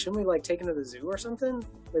I mean, shouldn't we like take him to the zoo or something?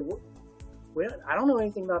 Like, I don't know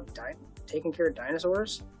anything about taking care of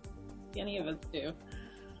dinosaurs. Any of us do.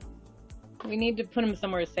 We need to put him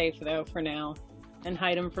somewhere safe though for now, and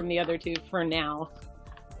hide him from the other two for now.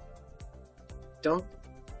 Don't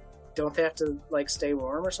they have to like stay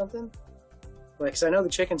warm or something? Like, 'cause I know the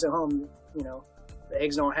chickens at home, you know, the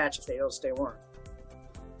eggs don't hatch if they don't stay warm.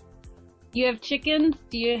 You have chickens?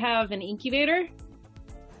 Do you have an incubator?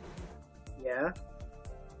 Yeah.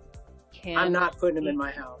 I'm not putting them in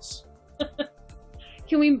my house.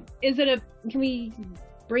 Can we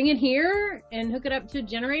bring it here and hook it up to a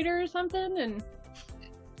generator or something? And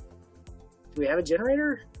do we have a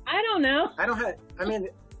generator? I don't know. I don't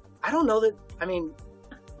know that. I mean,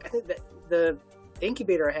 I think that the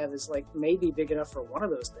incubator I have is like maybe big enough for one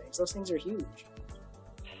of those things. Those things are huge.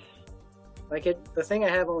 Like the thing I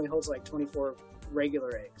have only holds like 24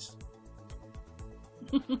 regular eggs.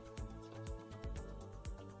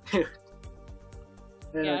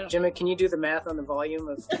 Yeah, Jimmy, can you do the math on the volume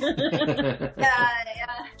of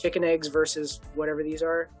Yeah. chicken eggs versus whatever these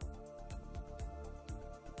are?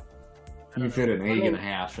 You fit an egg and a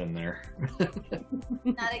half in there.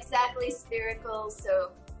 Not exactly spherical,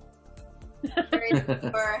 so very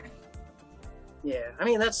poor. Yeah, I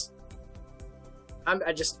mean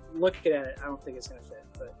I just looking at it, I don't think it's gonna fit,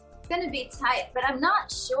 but It's gonna be tight, but I'm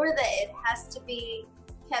not sure that it has to be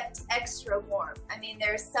kept extra warm. I mean,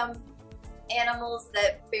 there's some animals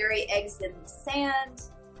that bury eggs in the sand.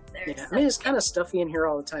 yeah, I mean it's kind of stuffy in here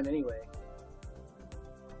all the time anyway.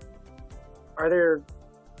 Are there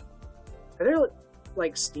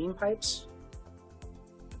like steam pipes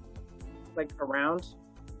like around?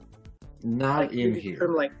 Not like, in put here.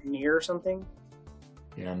 them like near or something?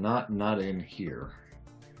 Yeah, not in here.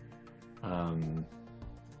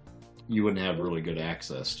 You wouldn't have really good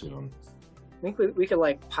access to them. I think we could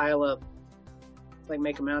like pile up, like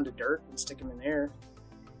make a mound of dirt and stick them in there.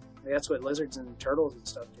 Like, that's what lizards and turtles and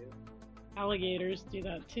stuff do. Alligators do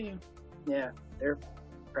that too. Yeah, they're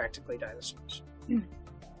practically dinosaurs.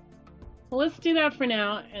 Well, let's do that for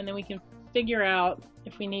now, and then we can figure out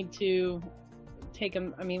if we need to take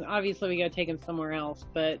them. I mean, obviously we gotta take them somewhere else,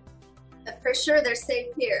 but For sure, they're safe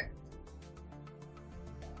here.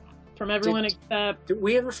 from everyone except Did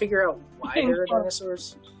we ever figure out why they're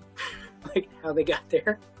dinosaurs? Like how they got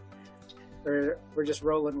there? Or we're just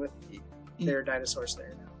rolling with their dinosaurs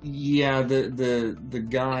there now? Yeah, the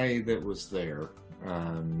guy that was there,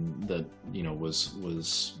 that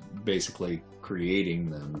was basically creating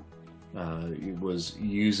them, was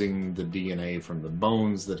using the DNA from the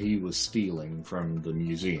bones that he was stealing from the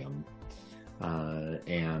museum,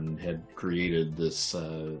 and had created this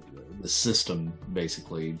system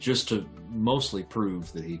basically just to mostly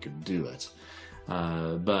prove that he could do it.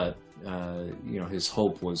 But his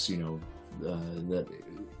hope was that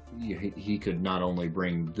he could not only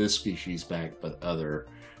bring this species back, but other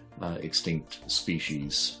extinct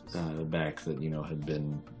species back that had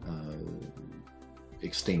been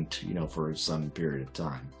extinct for some period of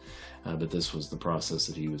time. But this was the process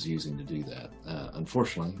that he was using to do that.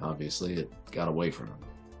 Unfortunately, obviously, it got away from him.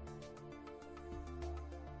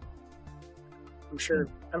 I'm sure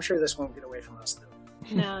this won't get away from us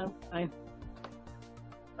though. no, I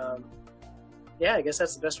Yeah, I guess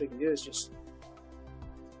that's the best we can do is just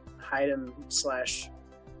hide them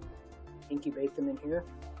 / incubate them in here.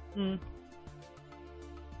 and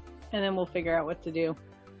then we'll figure out what to do.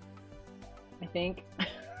 I think.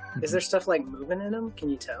 Is there stuff like moving in them? Can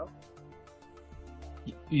you tell?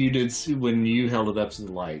 You did see when you held it up to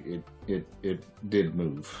the light, it did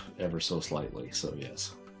move ever so slightly. So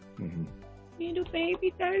yes. Mm-hmm. Little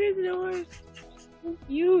baby dinosaurs. So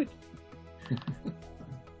cute.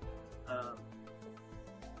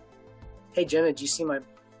 Hey Jenna, did you see my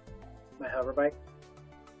hover bike?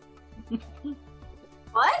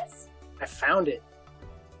 What? I found it.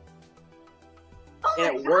 Oh my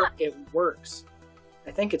And God. it works.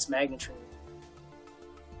 I think it's Magnetrine.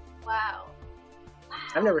 Wow.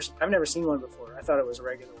 I've never seen one before. I thought it was a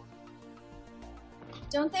regular one.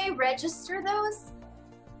 Don't they register those?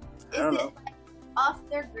 I don't Is know. it like, off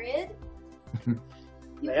their grid?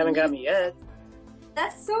 They haven't got me yet.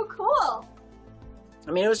 That's so cool.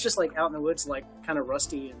 I mean, it was just like out in the woods, like kind of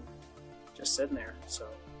rusty and just sitting there. So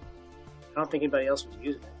I don't think anybody else was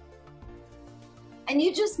using it. And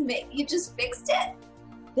you just fixed it?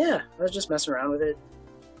 Yeah, I was just messing around with it.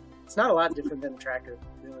 It's not a lot different than a tractor,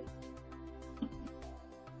 really.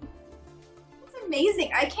 That's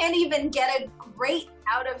amazing. I can't even get a grate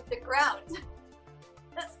out of the ground.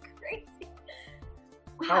 That's crazy.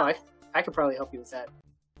 Wow. Oh, I could probably help you with that.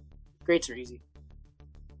 Grates are easy.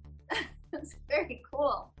 That's very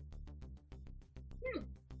cool.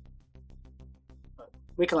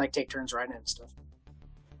 We can like take turns riding it and stuff.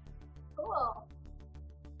 Cool.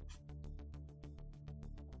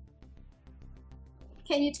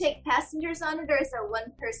 Can you take passengers on it, or is there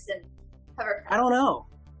one person hovercraft? I don't know.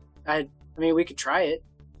 I mean, we could try it.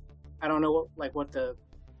 I don't know what the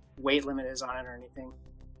weight limit is on it or anything.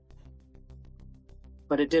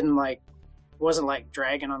 But it wasn't like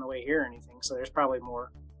dragging on the way here or anything, so there's probably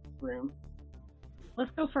more room.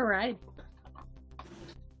 Let's go for a ride.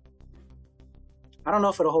 I don't know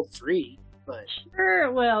if it'll hold 3, but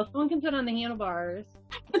Sure, well, someone can sit on the handlebars.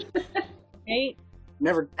 Right?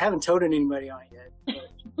 haven't towed anybody on it yet.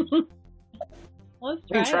 But Let's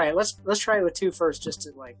we can try it. Let's try it with 2 first, just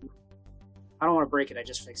to like. I don't want to break it. I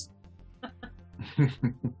just fixed it.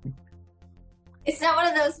 It's not one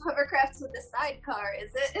of those hovercrafts with a sidecar,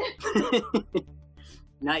 is it?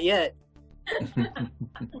 Not yet.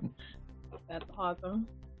 That's awesome.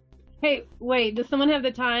 Hey, wait, does someone have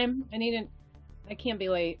the time? I can't be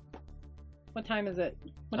late. What time is it?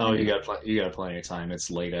 You got plenty of time.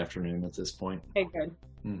 It's late afternoon at this point. Okay, good.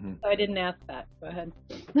 Mm-hmm. So I didn't ask that. Go ahead.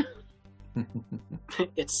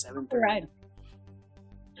 It's 7:30. All right.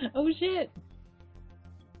 Oh shit.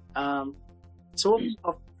 So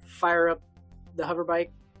I'll fire up the hover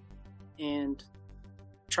bike and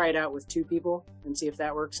try it out with 2 people and see if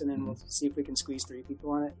that works, and then we'll see if we can squeeze 3 people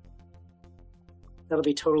on it. That'll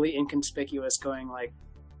be totally inconspicuous, going like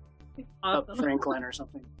Awesome. up Franklin or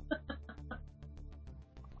something.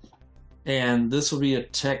 And this will be a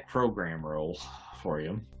tech program roll for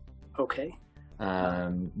you. Okay.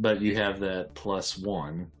 But you have that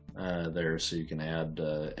 +1 there, so you can add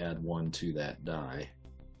 1 to that die.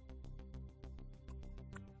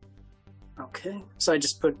 Okay. So I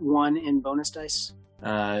just put 1 in bonus dice.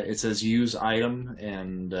 It says use item,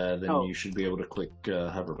 and then Oh. you should be able to click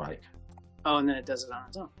hover bike. Oh, and then it does it on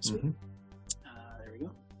its own. Sweet. Mhm. There we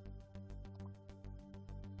go.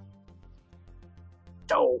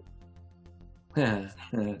 Oh.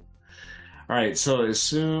 All right, so as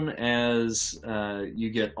soon as you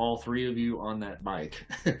get all 3 of you on that bike,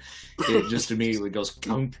 it just immediately goes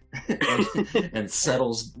clunk and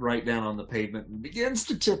settles right down on the pavement and begins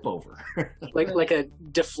to tip over. like a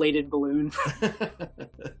deflated balloon.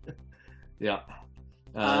 Yeah.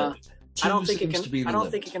 I don't think it seems can. to be the I don't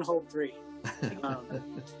limit. think it can hold 3.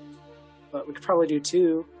 But we could probably do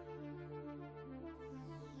 2.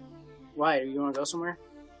 Why? Do you want to go somewhere?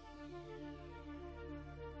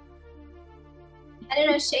 I don't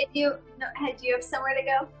know, Shay, do you have somewhere to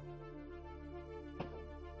go?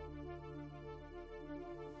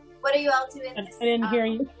 What are you all doing? I didn't hear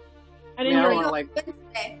you. I I didn't don't hear want you. to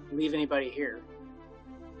like leave anybody here.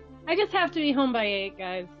 I just have to be home by 8,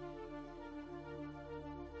 guys.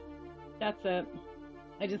 That's it.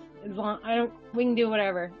 We can do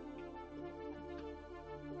whatever.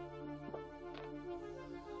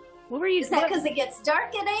 What were you? Is that because it gets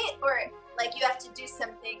dark at 8, or like you have to do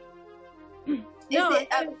something? No, Is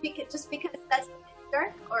it just because that's when it's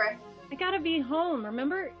dark, or? I gotta be home.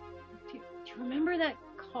 Remember? Do you remember that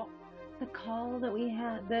call? The call that we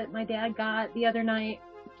had, that my dad got the other night?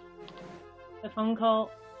 The phone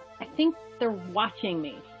call. I think they're watching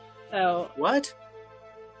me. So What?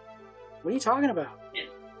 What are you talking about?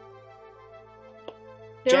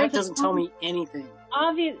 there Jack was a doesn't tell phone- me anything.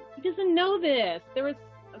 Obvious. He doesn't know this. There was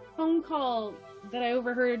a phone call that I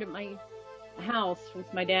overheard at my house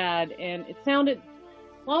with my dad, and it sounded,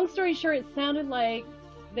 long story short, it sounded like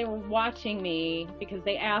they were watching me because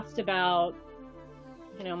they asked about,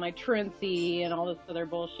 my truancy and all this other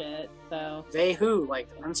bullshit. So They who? Like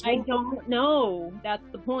the I principal? don't know. That's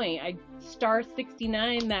the point. I star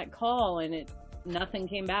 69 that call, and nothing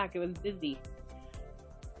came back. It was busy.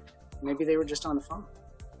 Maybe they were just on the phone.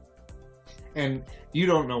 And you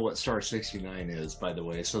don't know what star 69 is, by the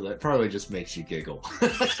way, so that probably just makes you giggle.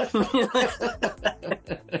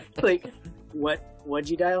 Like, what'd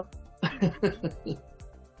you dial?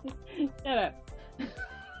 Shut up.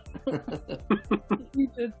 You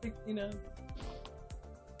said 69.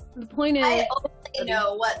 The point is, I only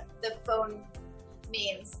know what the phone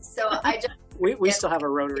means, so I just. We still have a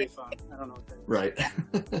rotary phone. I don't know what that is. Right.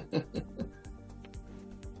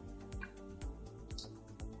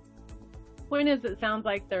 point is, it sounds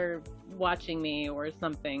like they're watching me or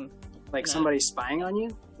something. Like No. somebody's spying on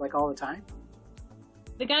you? Like all the time?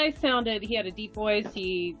 The guy he had a deep voice.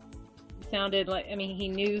 He sounded like, he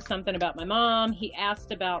knew something about my mom. He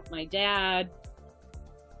asked about my dad.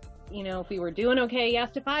 If we were doing okay. He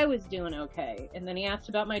asked if I was doing okay. And then he asked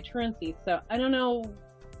about my truancy. So I don't know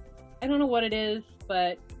what it is,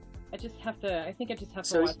 but I think I just have to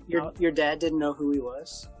So watch out. your dad didn't know who he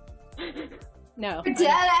was? No. Your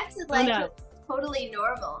dad acted like no. it was totally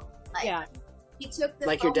normal. Like, Yeah. He took the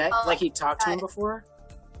like your phone dad, call like he talked to him outside. before.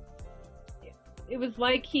 It was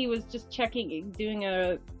like he was just doing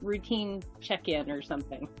a routine check-in or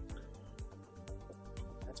something.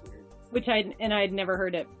 That's weird. Which I'd never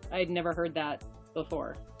heard it. I'd never heard that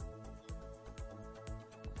before.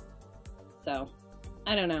 So,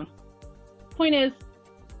 I don't know. Point is,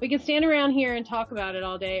 we can stand around here and talk about it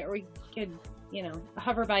all day, or we could,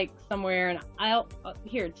 hover bike somewhere, and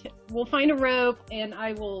we'll find a rope, and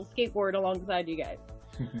I will skateboard alongside you guys.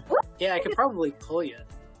 Yeah, I could probably pull you.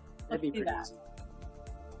 Let's That'd be do pretty that. easy.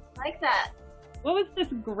 Like that. What was this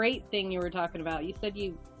great thing you were talking about? You said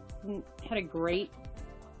you had a great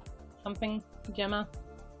something, Gemma?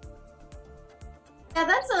 Yeah,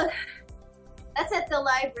 that's at the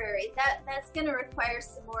library. That's going to require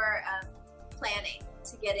some more planning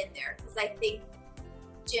to get in there, because I think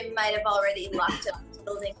Jim might have already locked up the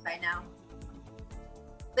building by now.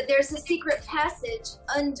 But there's a secret passage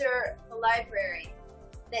under the library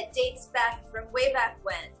that dates back from way back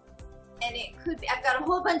when. And it could be, I've got a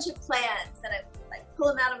whole bunch of plans, and I pull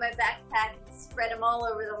them out of my backpack and spread them all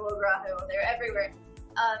over the whole grotto. They're everywhere.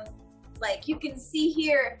 You can see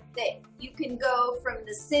here that you can go from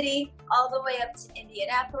the city all the way up to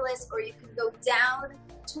Indianapolis, or you can go down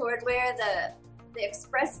toward where the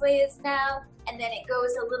expressway is now, and then it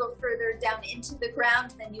goes a little further down into the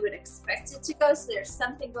ground than you would expect it to go. So there's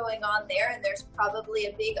something going on there, and there's probably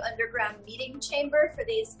a big underground meeting chamber for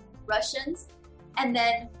these Russians. And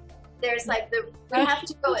then there's we have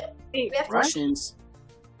to go it. We have to, Russians,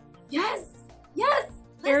 yes.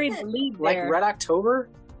 Very Listen, lead like there. Red October.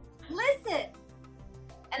 listen.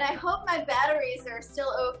 And I hope my batteries are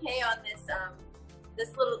still okay on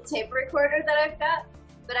this little tape recorder that I've got.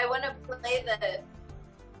 But I want to play the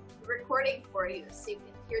recording for you so you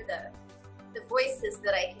can hear the voices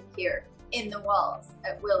that I can hear in the walls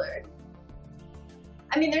at Willard.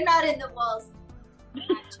 I mean, they're not in the walls,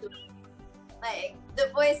 actually. The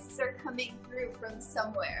voices are coming through from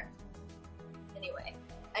somewhere. Anyway,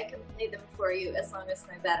 I can play them for you as long as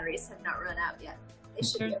my batteries have not run out yet. They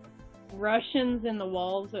should be. Russians in the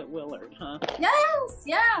walls at Willard, huh? Yes,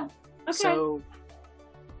 yeah. Okay. So,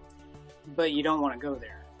 but you don't want to go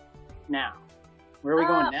there now. Where are we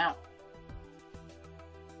going now?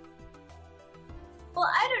 Well,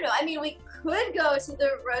 I don't know. I mean, we could go to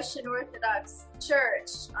the Russian Orthodox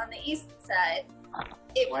Church on the east side.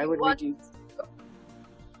 Why would we do?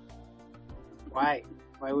 Why?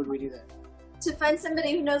 Why would we do that? To find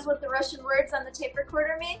somebody who knows what the Russian words on the tape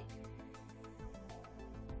recorder mean?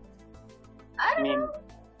 I don't know.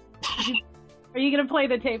 Are you going to play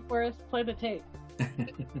the tape for us? Play the tape.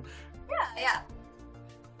 Yeah.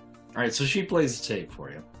 All right, so she plays the tape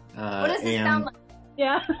for you. What does it sound like?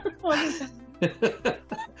 Yeah. What is it?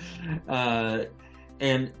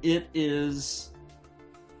 And it is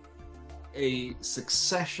a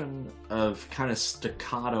succession of kind of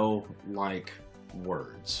staccato-like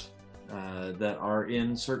words that are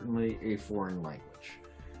in certainly a foreign language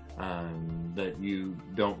that you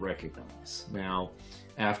don't recognize. Now,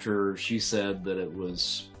 after she said that it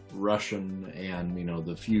was Russian, and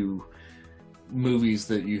the few movies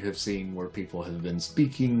that you have seen where people have been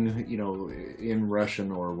speaking in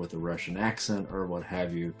Russian or with a Russian accent or what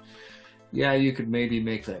have you, yeah, you could maybe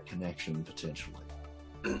make that connection potentially.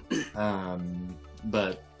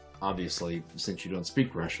 But obviously, since you don't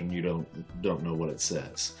speak Russian, you don't know what it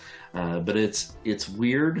says. But it's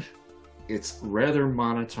weird, it's rather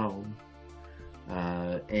monotone,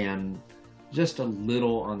 and just a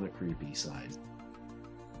little on the creepy side.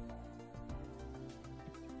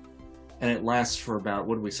 And it lasts for about,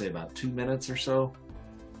 what did we say, about 2 minutes or so?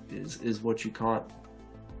 Is what you caught?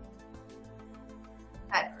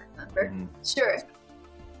 I don't remember. Mm-hmm. Sure.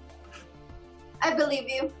 I believe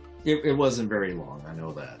you. It wasn't very long, I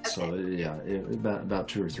know that. Okay. So yeah, about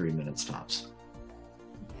 2 or 3 minutes tops.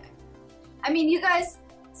 I mean, you guys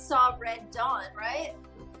saw Red Dawn, right?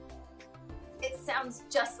 It sounds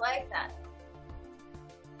just like that.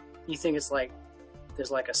 You think it's like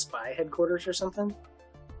there's like a spy headquarters or something?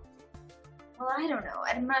 Well, I don't know.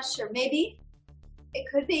 I'm not sure. Maybe. It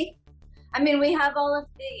could be. I mean, we have all of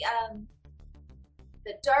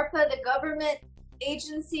the DARPA, the government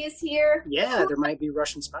agencies here. Yeah, there might be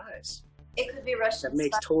Russian spies. It could be Russian That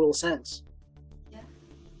makes spies. total sense. Yeah.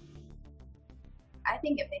 I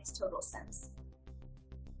think it makes total sense.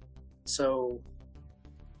 So,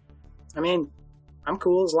 I mean, I'm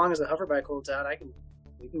cool as long as the hoverbike holds out.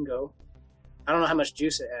 We can go. I don't know how much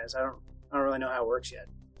juice it has. I don't really know how it works yet.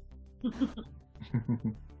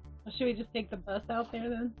 Should we just take the bus out there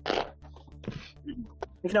then?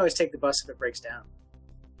 We can always take the bus if it breaks down.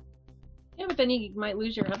 Yeah, but then you might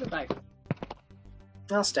lose your hover bike.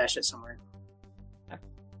 I'll stash it somewhere.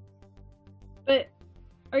 But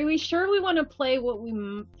are we sure we want to play what we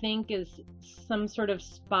think is some sort of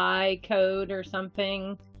spy code or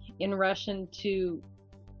something in Russian to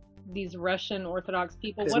these Russian Orthodox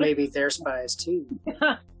people? Because maybe they're spies too.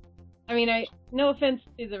 I mean, no offense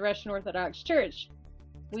to the Russian Orthodox Church.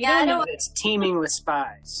 We don't know. It's teeming with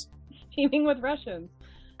spies. It's teeming with Russians.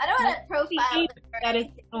 I don't want to profile that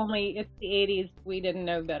it's the 80s. We didn't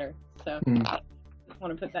know better. So I just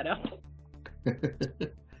want to put that out. You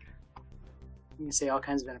can say all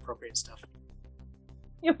kinds of inappropriate stuff.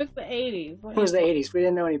 It was the 80s. It was the 80s. We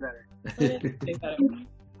didn't know any better.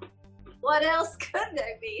 What else could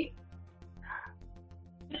there be?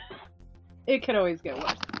 It could always get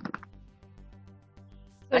worse.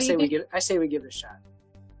 I say we give it a shot.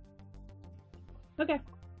 Okay.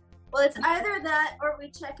 Well, it's either that or we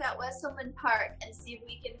check out Wesselman Park and see if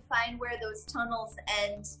we can find where those tunnels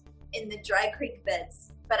end in the dry creek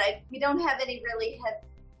beds. But we don't have any really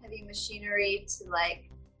heavy machinery to like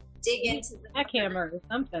dig into the jackhammer or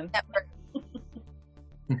something. Network.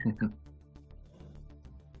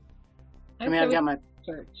 I mean, I've got my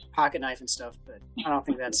pocket knife and stuff, but I don't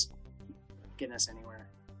think that's getting us anywhere.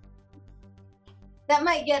 That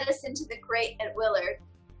might get us into the grate at Willard,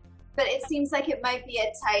 but it seems like it might be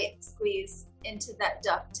a tight squeeze into that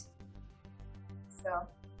duct.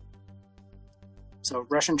 So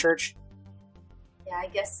Russian church? Yeah, I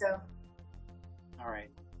guess so. All right.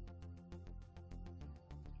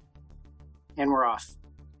 And we're off.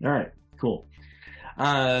 All right, cool.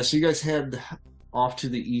 So you guys head off to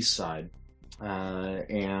the east side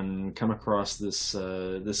and come across this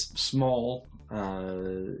small,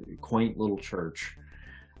 quaint little church.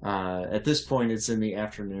 At this point, it's in the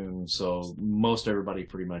afternoon, so most everybody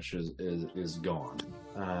pretty much is gone.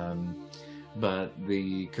 But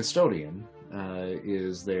the custodian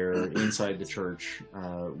is there inside the church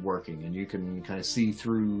working, and you can kind of see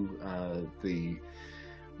through the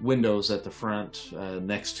windows at the front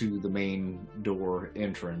next to the main door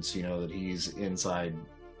entrance, you know, that he's inside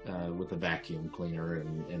with a vacuum cleaner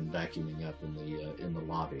and vacuuming up in the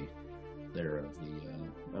lobby there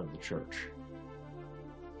of the church.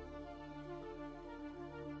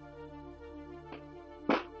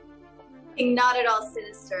 Not at all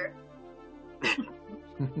sinister.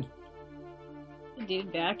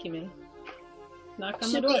 Dude, vacuuming. Knock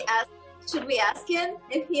on the door. Should we ask him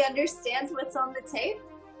if he understands what's on the tape?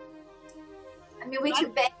 I mean, we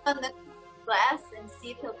could bang on the glass and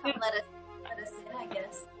see if he'll come let us in, I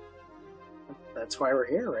guess. That's why we're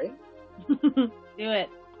here, right? Do it.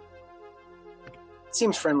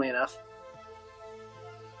 Seems friendly enough.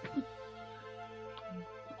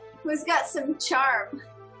 Who's got some charm?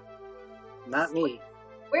 Not me.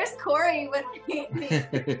 Where's Corey when we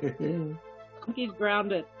need? He's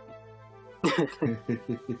grounded.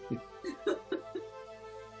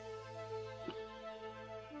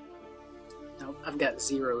 Nope, I've got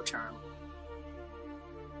 0 charm.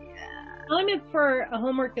 Yeah. Tell him it's for a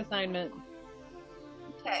homework assignment.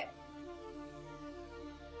 Okay.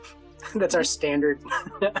 That's our standard.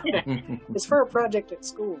 It's for a project at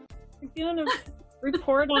school. We're doing a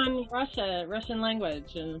report on Russian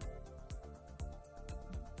language, and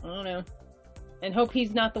I don't know. And hope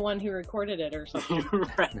he's not the one who recorded it or something.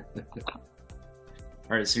 Right.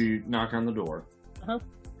 All right, so you knock on the door. Uh-huh.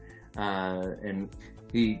 And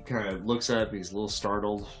he kind of looks up. He's a little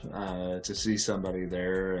startled to see somebody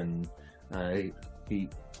there, and he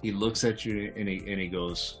looks at you and he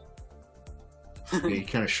goes. And he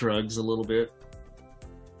kind of shrugs a little bit.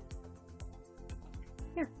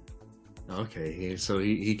 Here. Okay, so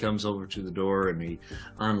he comes over to the door and he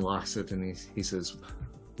unlocks it and he says,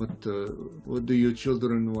 "What do you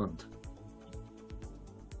children want?"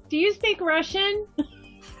 Do you speak Russian?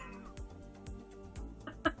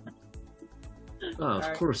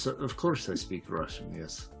 Of course I speak Russian,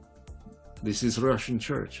 yes. This is Russian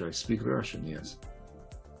church. I speak Russian, yes.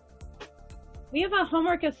 We have a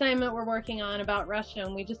homework assignment we're working on about Russia,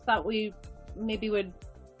 and we just thought we maybe would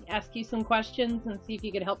ask you some questions and see if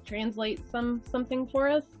you could help translate something for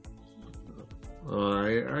us.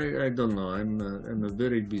 I don't know. I'm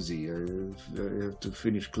very busy. I have to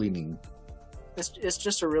finish cleaning. It's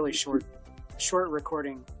just a really short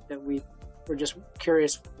recording that we're just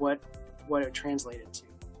curious what it translated to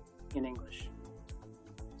in English.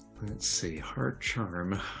 Let's see, heart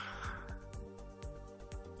charm.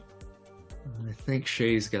 I think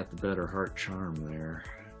Shay's got the better heart charm there.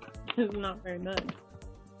 It's not very much.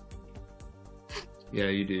 Yeah,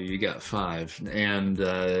 you do. You got 5.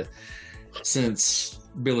 And since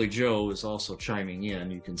Billy Joe is also chiming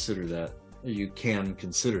in, you can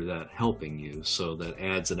consider that helping you. So that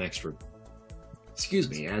adds an extra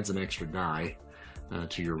die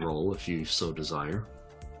to your roll if you so desire.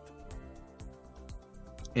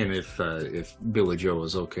 And if Billy Joe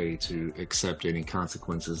is okay to accept any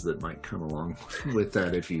consequences that might come along with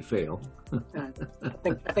that if you fail. I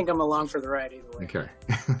think I'm along for the ride either way. Okay.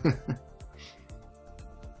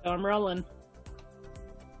 So I'm rolling.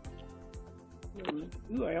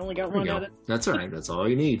 Ooh, I only got one out of it. That's all right. That's all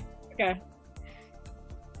you need. Okay.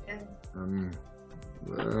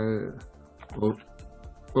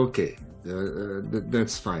 Okay.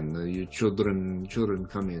 That's fine. You children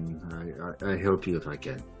come in. I help you if I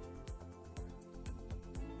can.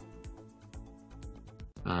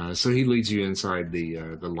 So he leads you inside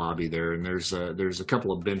the lobby there, and there's a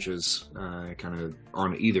couple of benches kind of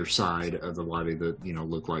on either side of the lobby that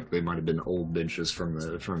look like they might have been old benches from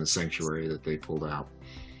the sanctuary that they pulled out.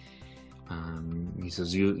 He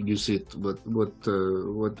says, "You sit.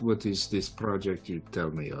 What is this project you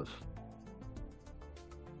tell me of?"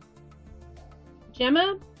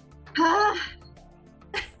 Gemma?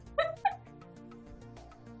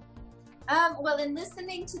 Well, in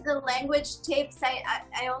listening to the language tapes,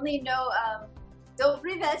 I only know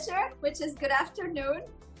Dobry večer, which is good afternoon,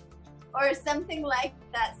 or something like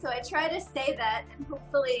that. So I try to say that, and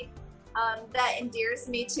hopefully that endears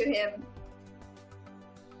me to him.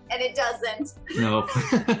 And it doesn't. No.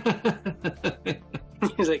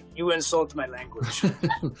 He's like, "You insult my language.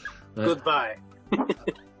 Goodbye."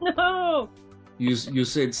 No. You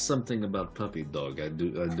said something about puppy dog. I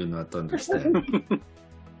do not understand.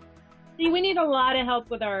 See, we need a lot of help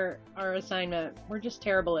with our assignment. We're just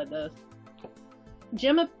terrible at this.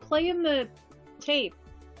 Gemma, play in the tape.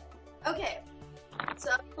 Okay.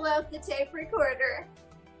 So I'll pull out the tape recorder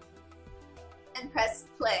and press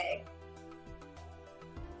play.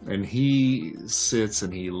 And he sits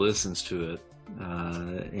and he listens to it,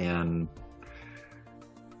 and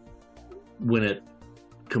when it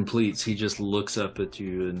completes, he just looks up at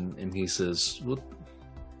you and he says,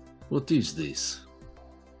 What is this?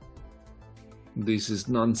 This is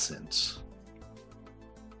nonsense."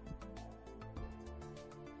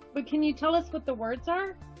 But can you tell us what the words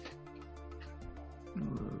are?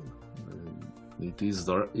 It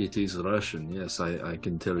is Russian. Yes, I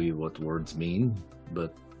can tell you what words mean,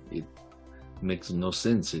 but it makes no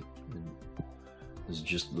sense. It's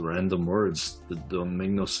just random words that don't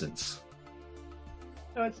make no sense.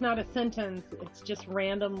 So it's not a sentence, it's just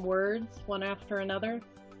random words, one after another?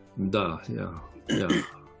 Yeah.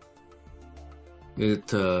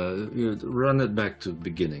 It run it back to the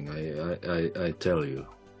beginning. I tell you.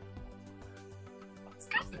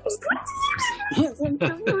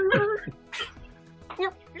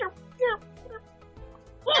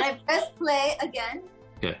 I press play again.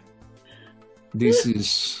 Okay. This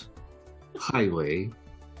is highway.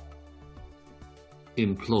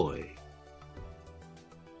 Employ.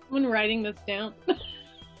 I'm writing this down. I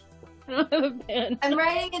don't have a pen. I'm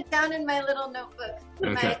writing it down in my little notebook.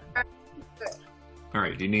 Okay. All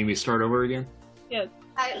right. Do you need me to start over again? Yes.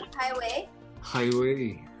 Highway.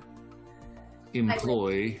 Highway.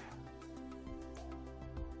 Employ.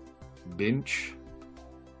 Bench.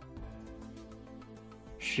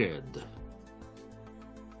 Shed.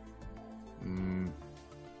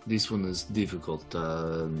 This one is difficult.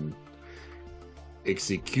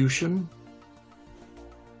 Execution.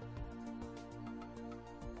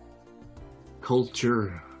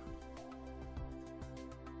 Culture.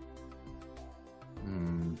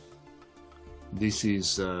 This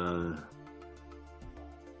is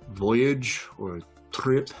voyage or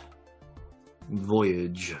trip.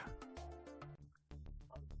 Voyage.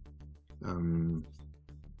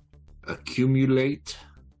 Accumulate.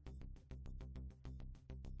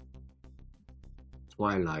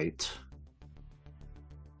 Twilight.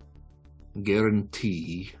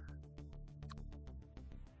 Guarantee.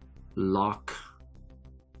 Lock.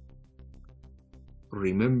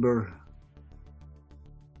 Remember.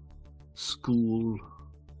 School.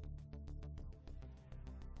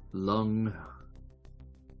 Lung.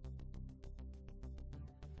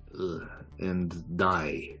 And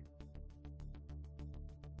die.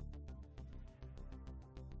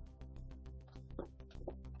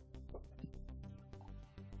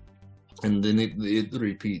 And then it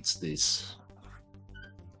repeats this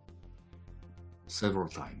several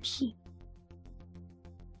times.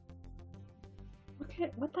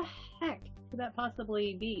 Okay, what the heck could that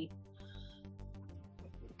possibly be?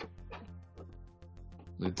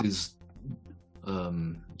 It is,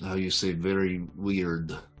 how you say, very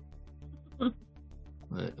weird.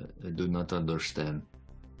 I do not understand.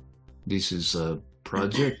 This is a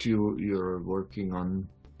project you're working on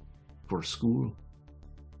for school?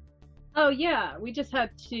 Oh yeah, we just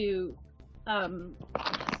had to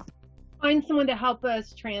find someone to help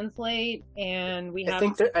us translate, and we have.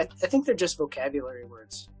 I think they're just vocabulary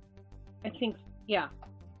words. I think, yeah.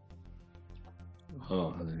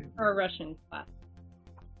 Oh, For a Russian class.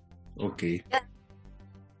 okay.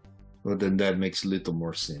 Well, then that makes a little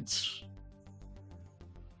more sense.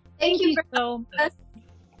 Thank you for so.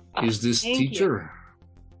 Is this Thank teacher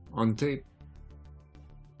on tape?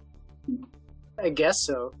 I guess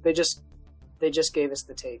so. They just gave us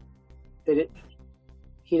the tape.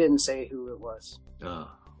 He didn't say who it was. Oh,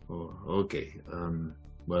 okay.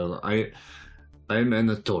 Well, I'm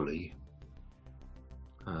Anatoly.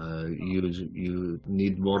 You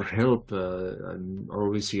need more help. I'm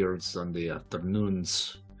always here on Sunday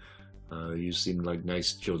afternoons. You seem like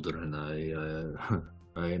nice children.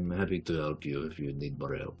 I am happy to help you if you need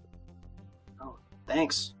more help. Oh,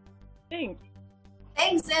 thanks. Thanks.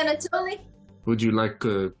 Thanks, Anatoly. Would you like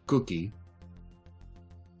a cookie?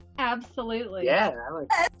 Absolutely. Yeah, I like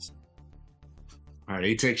that. All right,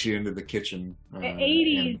 he takes you into the kitchen. The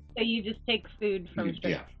 80s, so you just take food from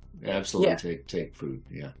straight. Yeah, absolutely. Yeah. Take food.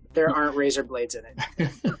 Yeah. There aren't razor blades in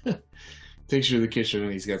it. Takes you to the kitchen,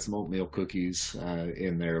 and he's got some oatmeal cookies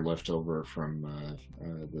in there left over from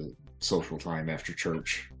the social time after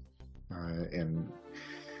church, and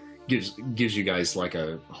gives you guys like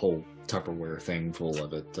a whole Tupperware thing full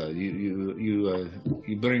of it. You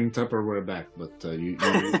bring Tupperware back, but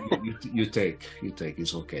you take.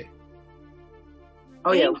 It's okay.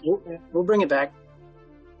 Oh yeah, we'll bring it back.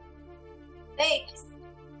 Thanks.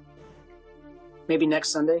 Maybe next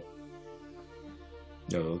Sunday.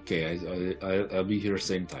 Oh, okay, I'll be here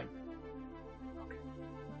same time.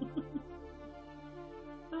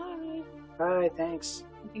 Bye. Bye, thanks.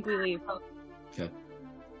 I think we leave. Okay.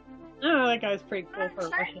 Oh, that guy's pretty cool for a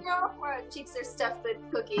Sure, Russian. no, our cheeks are stuffed with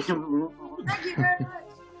cookies. Thank you very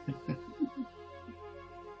much.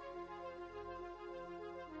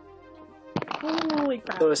 Holy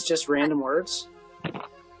crap. So it's just random words?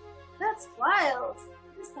 That's wild.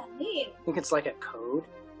 What does that mean? I think it's like a code.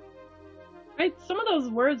 Right, some of those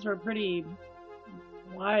words were pretty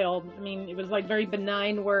wild. I mean, it was like very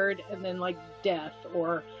benign word, and then like death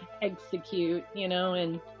or execute,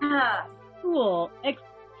 and Ah, school.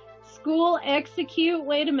 School execute.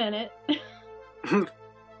 Wait a minute.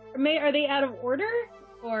 Are they out of order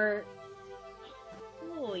or?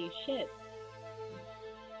 Holy shit!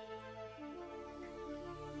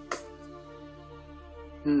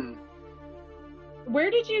 Where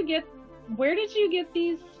did you get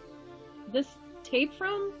this tape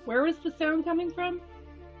from? Where was the sound coming from?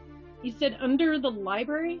 You said under the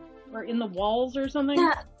library or in the walls or something?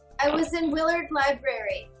 yeah. I was in Willard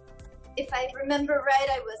Library. If I remember right,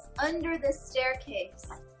 I was under the staircase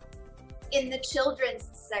in the children's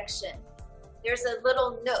section. There's a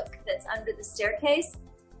little nook that's under the staircase,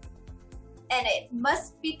 and it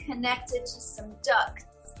must be connected to some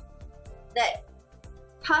ducts that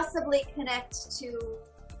possibly connect to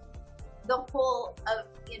the whole of,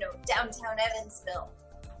 downtown Evansville.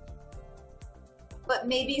 But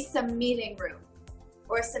maybe some meeting room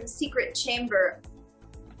or some secret chamber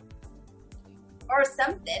or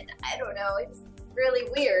something. I don't know. It's really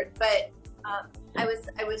weird, but I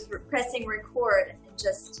was pressing record and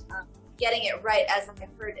just getting it right as I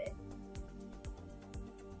heard it.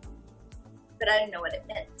 But I didn't know what it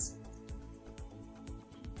meant.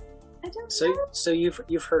 I don't know. So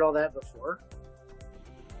you've heard all that before?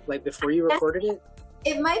 Like before you recorded it?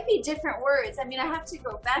 It might be different words. I mean, I have to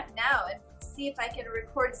go back now and see if I can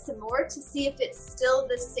record some more to see if it's still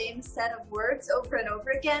the same set of words over and over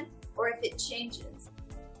again, or if it changes.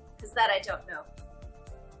 Because that I don't know.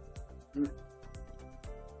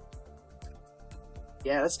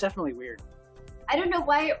 Yeah, that's definitely weird. I don't know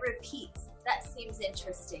why it repeats. That seems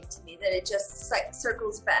interesting to me, that it just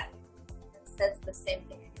circles back and says the same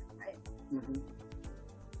thing again, right?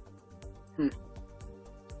 Mm-hmm.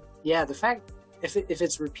 Yeah, the fact, if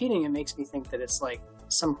it's repeating, it makes me think that it's like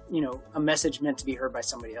some, a message meant to be heard by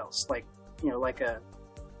somebody else. Like, like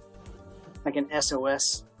an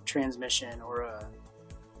SOS transmission or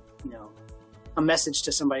a message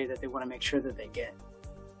to somebody that they want to make sure that they get.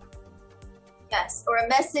 Yes, or a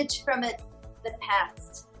message from the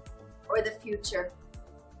past or the future.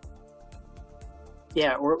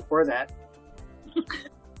 Yeah, or that.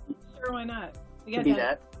 Sure, why not? Could be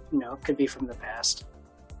that. Could be from the past,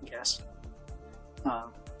 I guess.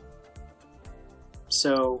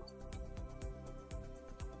 So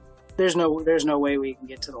there's no way we can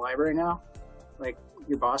get to the library now. Like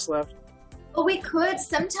your boss left. Well, we could.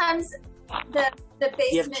 Sometimes the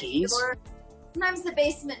basement you have keys? door. Sometimes the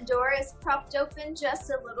basement door is propped open just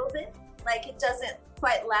a little bit, like it doesn't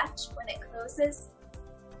quite latch when it closes,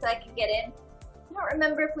 so I can get in. I don't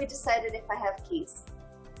remember if we decided if I have keys.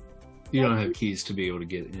 You don't have keys to be able to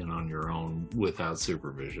get in on your own without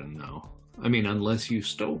supervision, no. I mean, unless you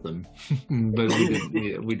stole them, but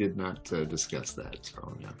we did not discuss that.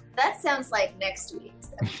 So yeah. That sounds like next week's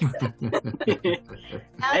episode.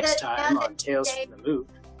 Next time on Tales from the Loop.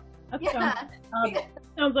 That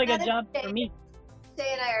sounds like a job for me.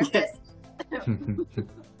 Shay and I are best.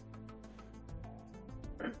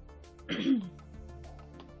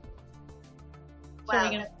 So are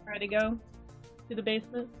we gonna try to go to the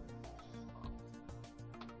basement?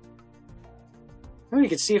 Maybe we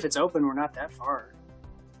could see if it's open. We're not that far.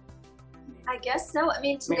 I guess so. I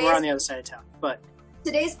mean, we're on the other side of town, but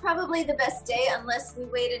today's probably the best day unless we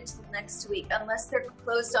wait until next week. Unless they're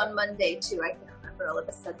closed on Monday too. I can't remember all of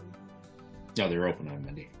a sudden. No, they're open on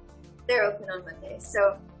Monday. They're open on Monday,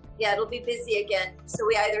 so yeah, it'll be busy again. So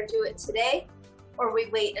we either do it today or we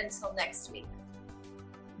wait until next week.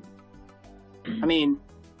 I mean,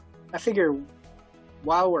 I figure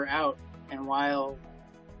while we're out and while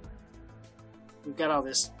we've got all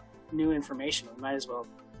this new information, we might as well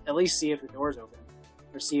at least see if the door's open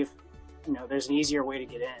or see if, there's an easier way to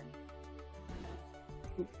get in.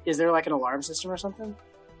 Is there like an alarm system or something?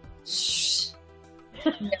 Shh.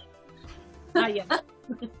 Not yet. I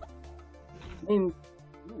mean,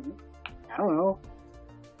 I don't know.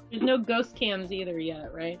 There's no ghost cams either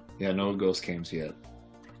yet, right? Yeah, no ghost cams yet.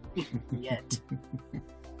 Yet.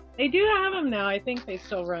 They do have them now. I think they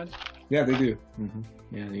still run. Yeah, they do. Mm-hmm.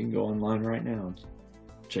 Yeah, you can go online right now and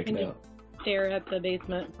check it out. Stare at the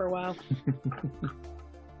basement for a while.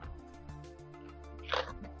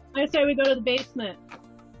 I say we go to the basement.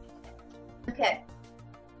 Okay.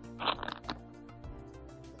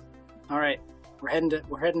 All right, we're heading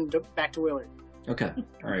back to Willard. Okay.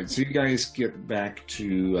 All right. So you guys get back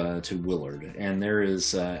to Willard, and there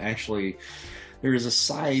is actually a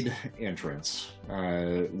side entrance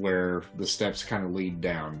where the steps kind of lead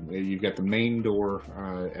down. You've got the main door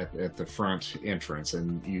at the front entrance,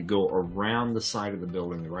 and you go around the side of the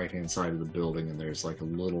building, the right-hand side of the building, and there's like a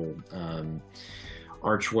little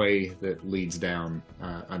archway that leads down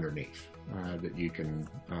underneath. That you can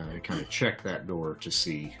kind of check that door to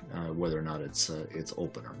see whether or not it's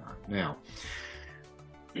open or not. Now,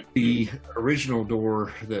 the original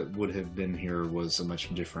door that would have been here was a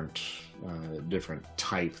much different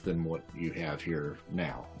type than what you have here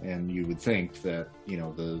now, and you would think that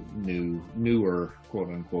the newer quote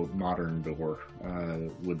unquote modern door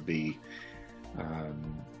would be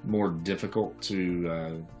more difficult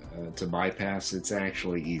to bypass. It's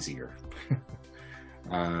actually easier.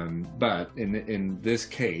 But in this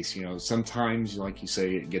case, sometimes, like you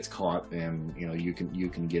say, it gets caught, and you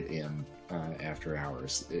can get in after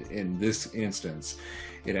hours. In this instance,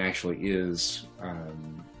 it actually is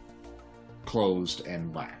closed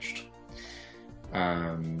and latched.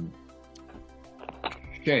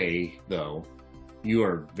 Shay, though, you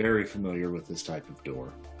are very familiar with this type of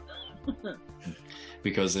door.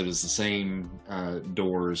 Because it is the same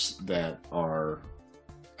doors that are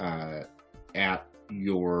at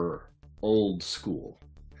your old school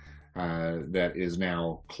that is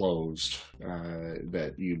now closed,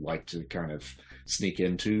 that you'd like to kind of sneak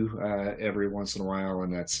into every once in a while,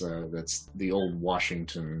 and that's the old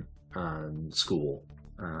Washington school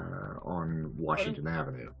on Washington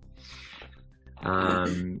Avenue.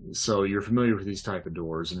 So you're familiar with these type of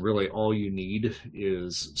doors, and really all you need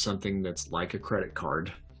is something that's like a credit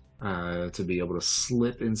card to be able to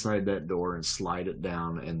slip inside that door and slide it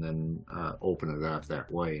down, and then open it up that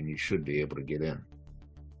way, and you should be able to get in.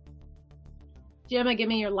 Gemma, give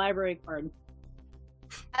me your library card.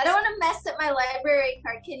 I don't want to mess up my library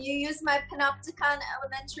card. Can you use my Panopticon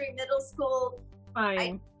Elementary Middle School?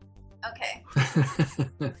 Fine. Okay.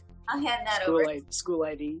 I'll hand that over. School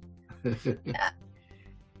ID. Yeah.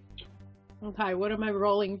 Okay, what am I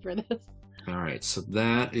rolling for this? All right, so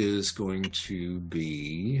that is going to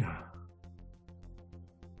be...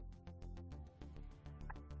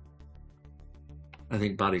 I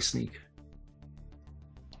think body sneak.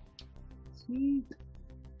 Sneak.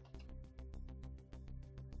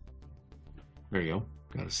 There you go.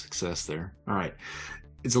 Got a success there. All right.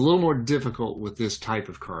 It's a little more difficult with this type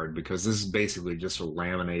of card because this is basically just a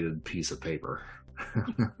laminated piece of paper.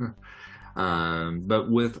 But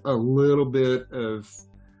with a little bit of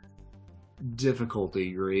difficulty,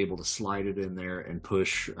 you're able to slide it in there and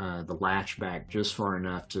push the latch back just far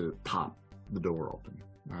enough to pop the door open.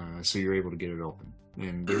 So you're able to get it open.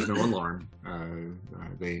 And there's no alarm.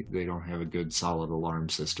 They don't have a good solid alarm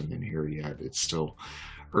system in here yet. It's still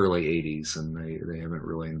early 80s, and they haven't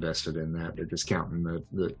really invested in that. They're just counting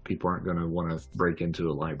that people aren't going to want to break into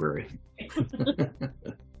a library.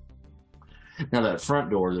 Now that front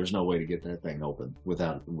door, there's no way to get that thing open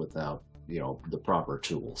without the proper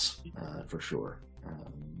tools, for sure.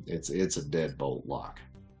 It's a deadbolt lock.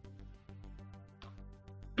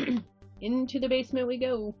 Into the basement we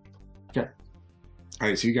go. Okay. All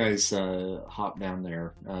right, so you guys hop down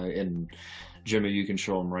there, and Jimmy, you can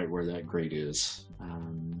show them right where that grate is,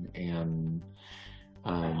 and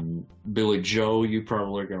Billy Joe, you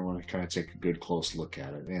probably are going to want to kind of take a good close look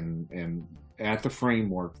at it, and at the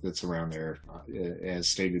framework that's around there, as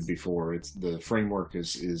stated before, the framework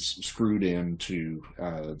is screwed into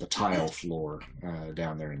the tile floor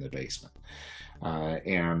down there in the basement,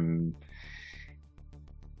 and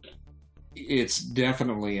it's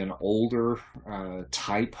definitely an older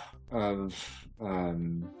type of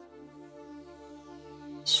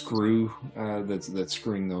screw that's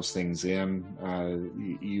screwing those things in.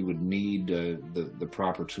 You would need the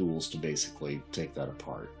proper tools to basically take that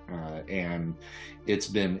apart, and it's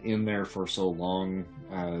been in there for so long,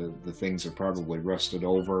 the things are probably rusted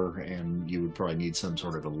over, and you would probably need some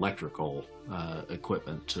sort of electrical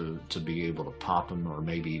equipment to be able to pop them, or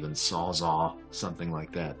maybe even sawzall, something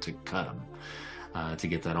like that, to cut them to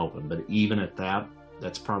get that open. But even at that,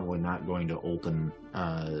 that's probably not going to open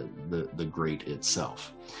the grate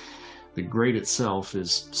itself. The grate itself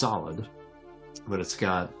is solid, but it's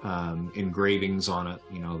got engravings on it,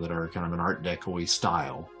 that are kind of an Art Deco-y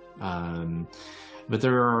style. But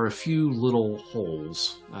there are a few little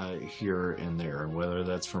holes here and there, and whether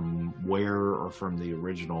that's from wear or from the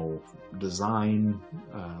original design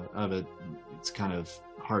of it, it's kind of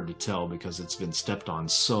hard to tell because it's been stepped on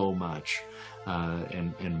so much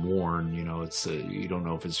and worn. It's you don't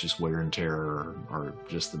know if it's just wear and tear or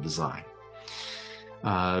just the design.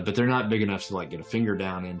 But they're not big enough to get a finger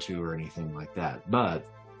down into or anything like that. But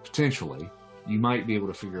potentially, you might be able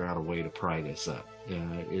to figure out a way to pry this up.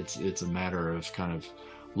 It's a matter of kind of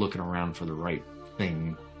looking around for the right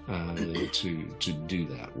thing to do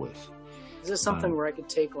that with. Is this something where I could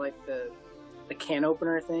take the can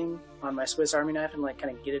opener thing on my Swiss Army knife and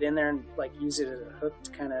kind of get it in there and use it as a hook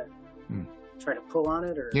to kind of try to pull on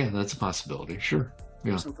it? Or that's a possibility. Sure.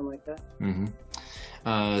 Or something like that.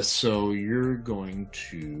 Mm-hmm. So you're going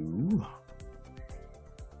to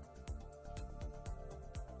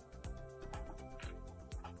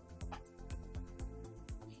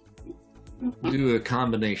do a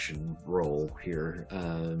combination roll here.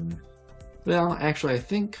 Well, actually, I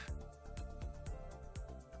think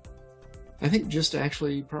just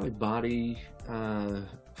actually probably body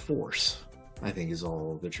force, I think, is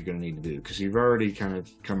all that you're going to need to do, because you've already kind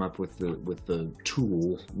of come up with the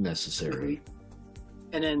tool necessary. Mm-hmm.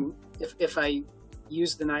 And then if I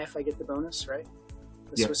use the knife, I get the bonus, right?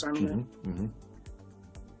 The Swiss Army knife. Mm-hmm.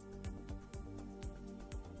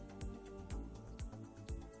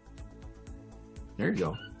 There you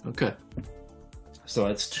go. Okay. So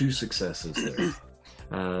that's 2 successes there.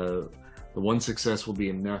 The 1 success will be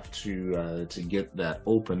enough to get that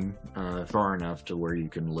open far enough to where you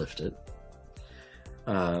can lift it.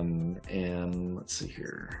 And let's see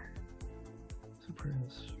here.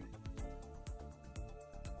 Suppress.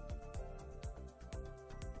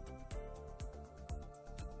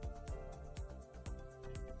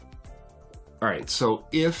 All right. So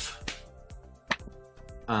if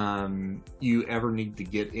you ever need to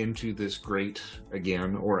get into this grate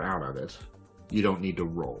again or out of it, you don't need to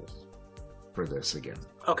roll for this again.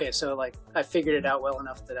 Okay, so I figured it out well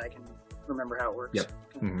enough that I can remember how it works. Yep.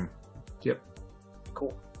 Okay. Mm-hmm. Yep.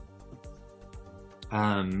 Cool.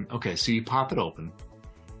 Okay, so you pop it open,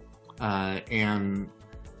 and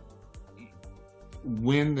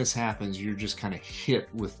when this happens, you're just kind of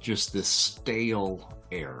hit with just this stale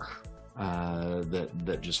air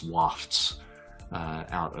that just wafts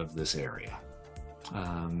out of this area,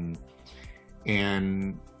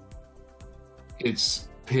 and it's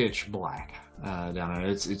pitch black down there.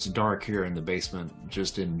 It's dark here in the basement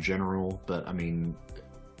just in general, but I mean,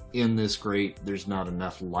 in this grate, there's not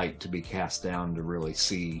enough light to be cast down to really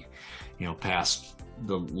see, past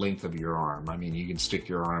the length of your arm. I mean, you can stick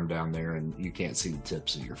your arm down there and you can't see the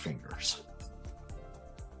tips of your fingers.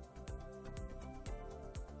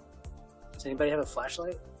 Does anybody have a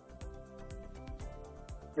flashlight?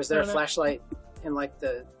 Or is there a flashlight in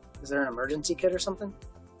is there an emergency kit or something?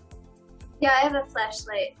 Yeah, I have a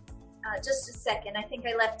flashlight. Just a second. I think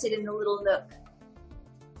I left it in the little nook.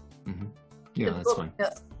 Mm-hmm. Yeah, that's fine.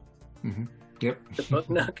 Nook. Mm-hmm. Yep. The book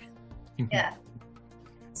nook? Yeah.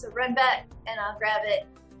 So run back, and I'll grab it,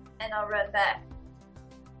 and I'll run back.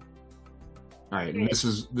 All right, and this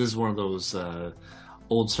is one of those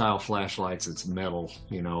old style flashlights. It's metal,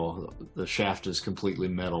 the shaft is completely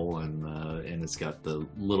metal, and it's got the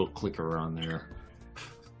little clicker on there.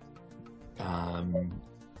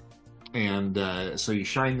 So you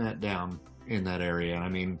shine that down in that area, and I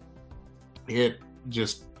mean, it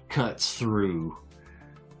just cuts through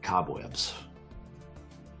cobwebs.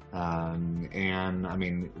 And I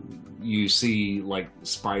mean, you see like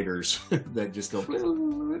spiders that just go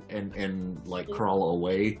and like crawl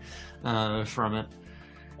away from it.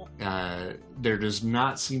 There does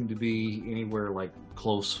not seem to be anywhere like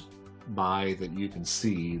close by that you can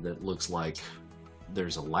see that looks like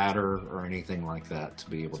there's a ladder or anything like that to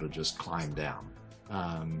be able to just climb down.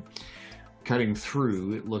 Cutting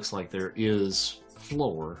through, it looks like there is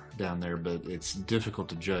floor down there, but it's difficult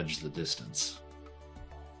to judge the distance.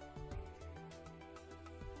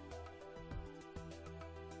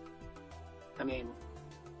 I mean,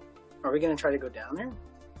 are we going to try to go down there?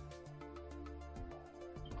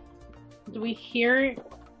 Do we hear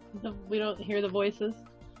we don't hear the voices?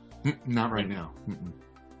 Not right now.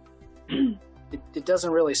 It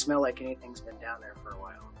doesn't really smell like anything's been down there for a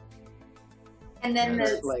while. And then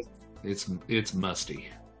it's musty.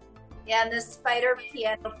 Yeah, and the spider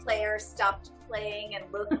piano player stopped playing and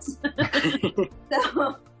looked.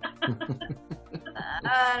 So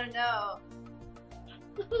I don't know.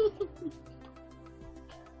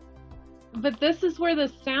 But this is where the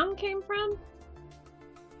sound came from?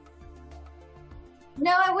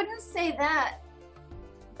 No, I wouldn't say that.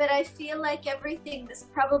 But I feel like everything is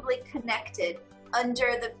probably connected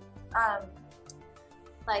under the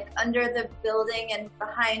under the building and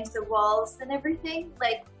behind the walls and everything.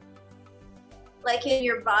 Like in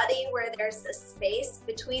your body where there's a space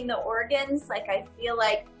between the organs, like I feel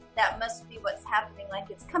like that must be what's happening. Like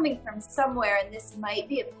it's coming from somewhere and this might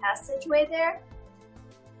be a passageway there.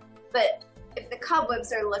 But if the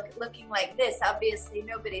cobwebs are looking like this, obviously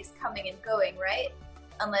nobody's coming and going, right?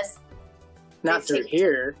 Unless not through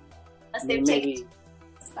here. Unless they've taken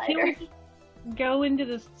the spider. Go into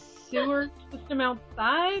the sewer system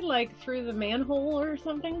outside, like through the manhole or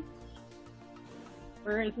something?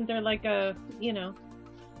 Or isn't there like a,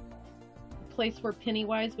 place where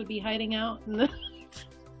Pennywise would be hiding out in the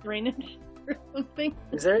drainage or something?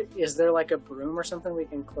 Is there like a broom or something we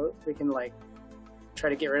can like try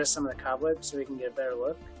to get rid of some of the cobwebs so we can get a better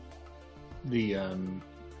look? The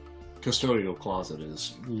custodial closet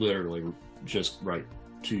is literally just right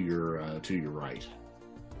to your right.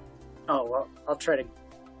 Oh well, I'll try to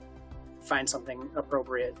find something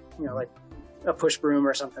appropriate, like a push broom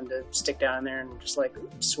or something to stick down in there and just like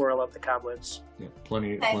swirl up the cobwebs. Yeah,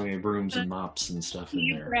 plenty of brooms and mops and stuff in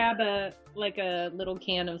there. Grab a little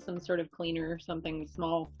can of some sort of cleaner or something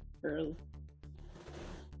small for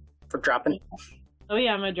dropping. Oh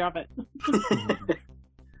yeah, I'm gonna drop it.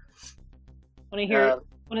 Want to hear?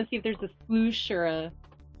 Want to see if there's a swoosh or a,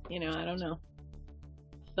 I don't know,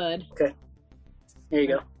 thud. Okay, here you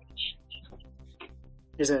go.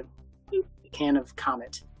 There's a can of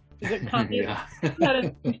Comet. Is it Comet?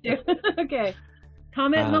 Yeah. Okay.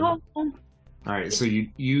 Comet in the hole. All right, so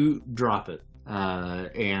you drop it,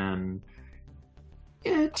 and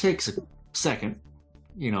it takes a second,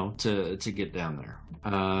 to get down there.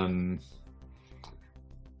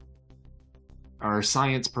 Our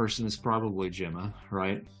science person is probably Gemma,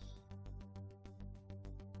 right?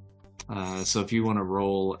 So if you want to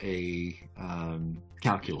roll a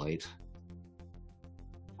calculate.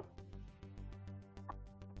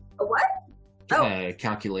 A what? Oh.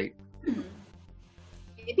 Calculate.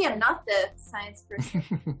 Maybe I'm not the science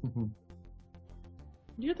person.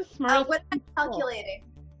 You're the smartest. What am I calculating?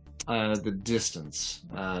 The distance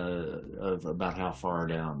of about how far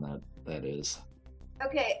down that is.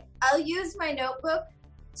 Okay, I'll use my notebook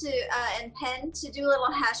and pen to do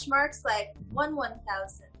little hash marks like 1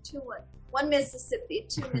 1,000, 2 1 Mississippi,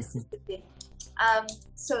 2 Mississippi.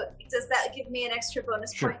 So does that give me an extra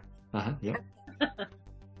bonus point? Yeah.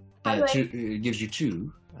 It gives you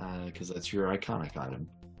 2 because that's your iconic item.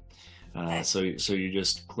 Okay. So you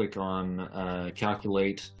just click on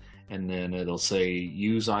calculate, and then it'll say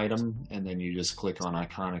use item, and then you just click on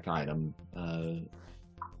iconic item,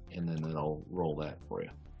 and then it'll roll that for you.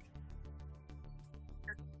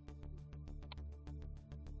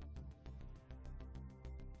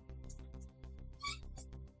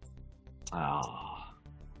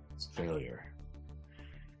 Failure.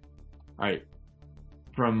 All right.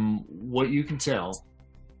 From what you can tell,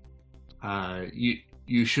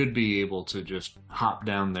 you should be able to just hop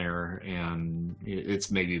down there, and it's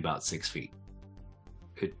maybe about 6 feet.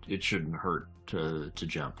 It shouldn't hurt to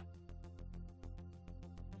jump.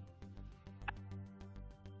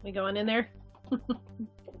 We going in there?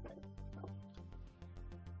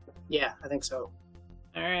 Yeah, I think so.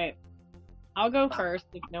 All right. I'll go first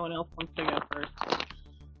if no one else wants to go first.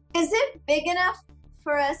 Is it big enough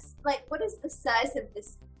for us, like, what is the size of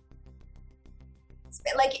this?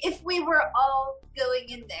 Like, if we were all going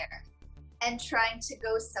in there and trying to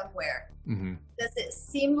go somewhere, does it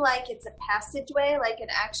seem like it's a passageway, like an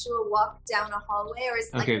actual walk down a hallway, or is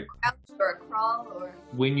it like a crouch or a crawl? Or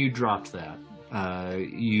when you dropped that,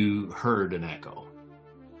 you heard an echo.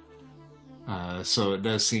 So it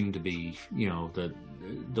does seem to be,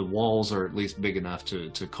 the walls are at least big enough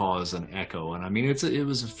to cause an echo, and I mean it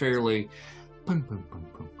was a fairly boom, boom, boom,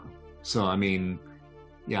 boom, boom. So I mean,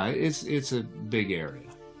 yeah, it's a big area.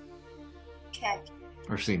 Okay.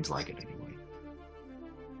 Or seems like it anyway.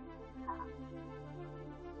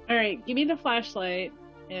 All right, give me the flashlight,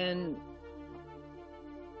 and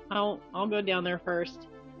I'll go down there first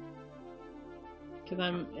because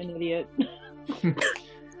I'm an idiot. All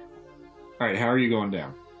right, how are you going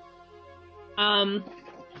down? I'm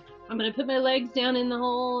gonna put my legs down in the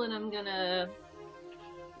hole, and I'm gonna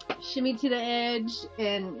shimmy to the edge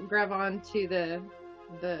and grab onto the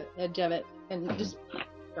edge of it and just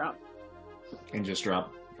drop. And just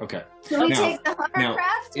drop. Okay. Can we take the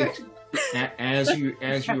hovercraft? As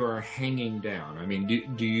you are hanging down, I mean,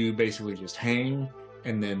 do you basically just hang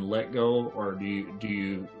and then let go, or do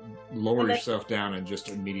you lower yourself down and just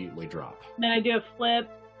immediately drop? Then I do a flip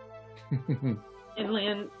and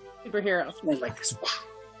land superhero. Like this.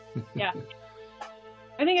 Yeah.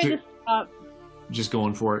 I think I just stopped. Just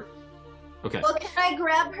going for it. Okay. Well, can I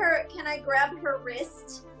grab her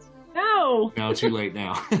wrist? No. No, too late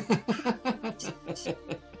now.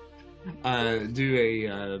 Do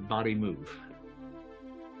a body move.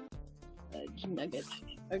 Nugget.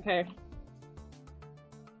 Okay.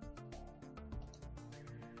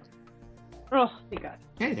 Oh, thank God.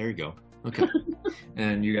 Hey, there you go. Okay.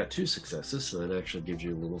 And you got 2 successes, so that actually gives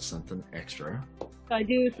you a little something extra. So I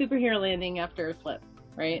do a superhero landing after a flip,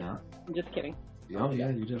 right? Yeah. I'm just kidding. Oh, yeah,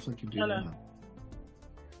 you definitely can do No, that. no.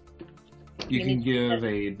 You can give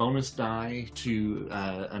a bonus die to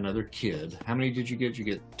another kid. How many did you get? Did you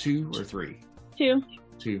get 2 or 3? 2.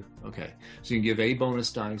 2. Okay. So you can give a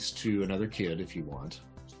bonus dice to another kid if you want.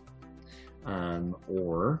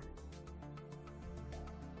 Or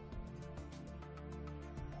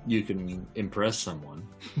you can impress someone.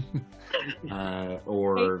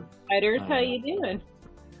 Or Hey, Spiders, how you doing?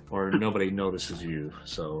 or nobody notices you.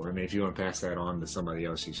 So, I mean, if you want to pass that on to somebody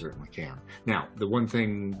else, you certainly can. Now, the one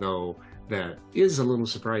thing, though, that is a little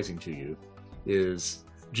surprising to you is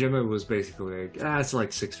Gemma was basically like, it's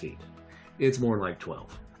like 6 feet. It's more like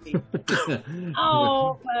 12.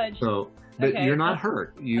 Oh, fudge. So, but Okay. you're not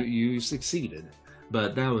hurt. You succeeded.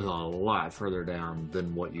 But that was a lot further down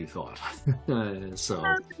than what you thought. So,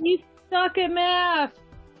 You suck at math.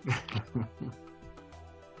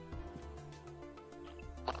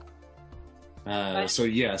 so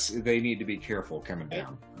yes, they need to be careful coming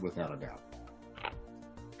down, without a doubt.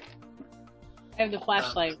 I have the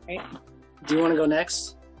flashlight, right? Do you want to go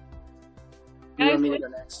next? Do you Guys, want me to go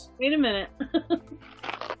next? Wait a minute.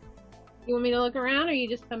 You want me to look around, or are you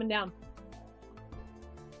just coming down?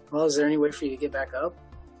 Well, is there any way for you to get back up?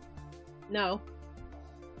 No.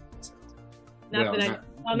 Well,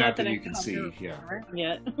 not that I you can see, remember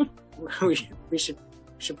yeah. Yet. we should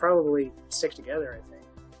probably stick together, I think.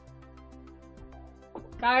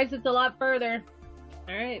 Guys, it's a lot further.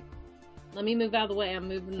 All right. Let me move out of the way. I'm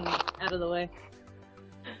moving out of the way.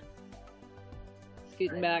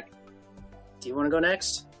 Scooting back. Do you want to go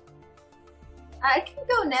next? I can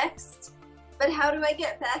go next, but how do I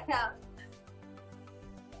get back out?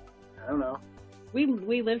 I don't know.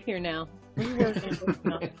 We live here now. We work in this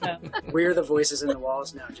now, so. We're the voices in the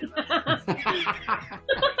walls now, Gemma.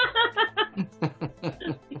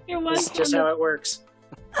 That's just how it works.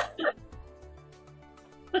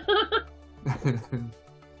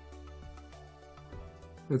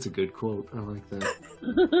 That's a good quote. I like that.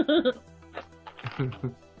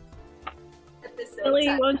 Billy,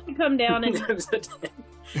 why don't you come down and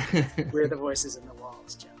We're the voices in the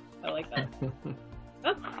walls, Gemma. I like that.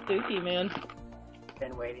 That's spooky, man.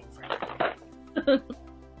 Been waiting for you.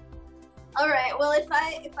 All right. Well, if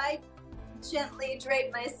I gently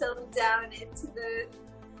drape myself down into the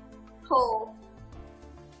hole,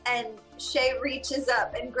 and Shay reaches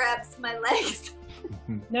up and grabs my legs.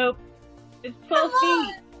 Nope. It's 12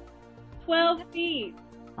 feet. 12 feet.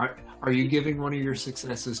 Are you giving one of your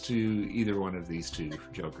successes to either one of these 2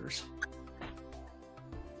 jokers?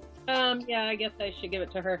 Yeah, I guess I should give it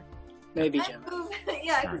to her. Maybe, My Gemma. move,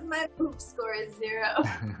 yeah, because my move score is 0.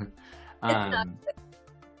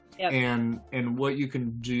 Yep. And what you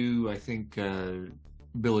can do, I think,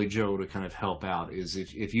 Billy Joe, to kind of help out is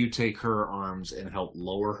if you take her arms and help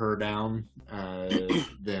lower her down,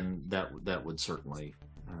 then that would certainly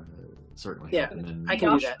certainly Yeah, help. And then, I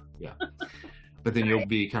can do that. Yeah, but then you'll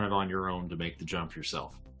be kind of on your own to make the jump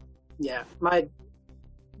yourself. Yeah,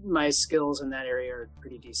 my skills in that area are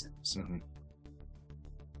pretty decent. So. Mm-hmm.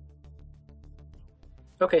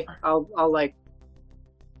 Okay, Right. I'll like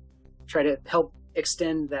try to help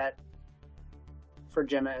extend that for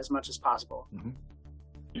Gemma as much as possible. Mm-hmm.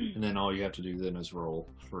 And then all you have to do then is roll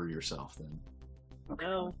for yourself. Then. Okay.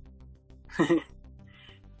 Oh,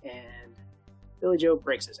 And Billy Joe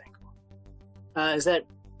breaks his ankle. Is that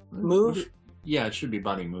move? Yeah, it should be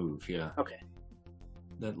body move. Yeah. Okay.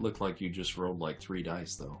 That looked like you just rolled like 3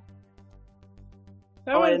 dice, though.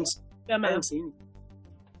 Oh, I didn't Gemma. see any.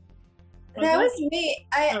 That was me.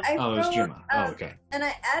 I Oh, it was rolled, Gemma. Oh, okay. and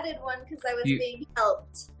I added one because I was You- being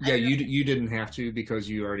helped. Yeah, I don't know. you didn't have to because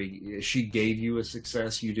you already she gave you a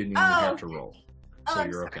success. You didn't even Oh, have to okay. roll, Oh, so I'm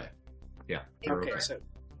you're sorry. okay. Yeah. You're Okay, okay. so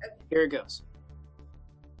here it goes.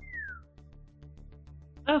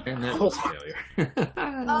 Oh, And that was a failure.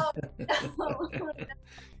 Oh no!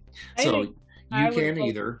 I So think I you would can hope-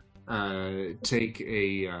 either take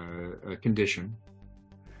a condition,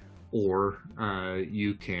 or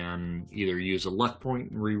you can either use a luck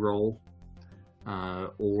point and re-roll,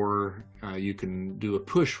 or you can do a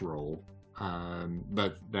push roll.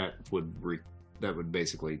 But that would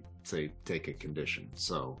basically say take a condition.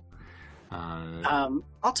 So,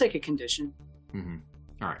 I'll take a condition. mhm.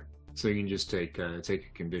 All right. So you can just take a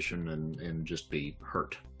condition and just be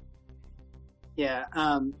hurt Yeah.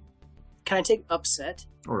 Can I take upset?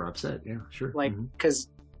 or upset. Yeah, sure. Like, because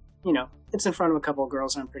it's in front of a couple of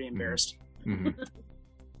girls, and I'm pretty embarrassed. Mhm.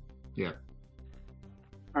 Yeah.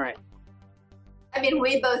 All right. I mean,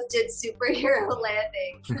 we both did superhero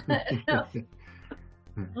landings.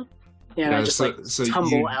 Yeah, and I Yeah, just so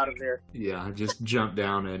tumble you- out of there. Yeah, just jump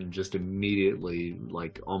down and just immediately,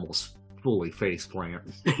 like, almost fully face plant.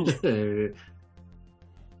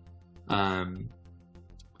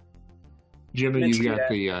 Jimmy, Meant you to do got that.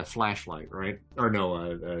 the flashlight, right? Or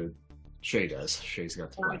no, Shay does. Shay's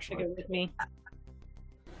got the I took flashlight. it with me.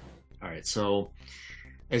 All right, so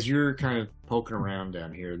as you're kind of poking around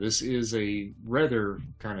down here, this is a rather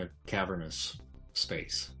kind of cavernous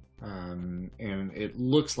space. And it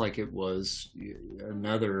looks like it was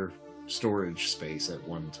another storage space at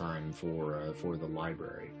one time for the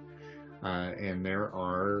library. And there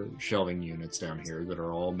are shelving units down here that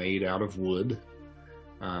are all made out of wood.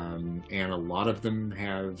 And a lot of them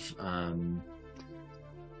have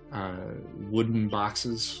wooden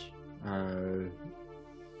boxes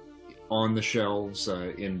on the shelves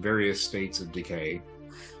in various states of decay.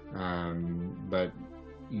 But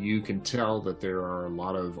you can tell that there are a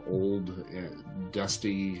lot of old,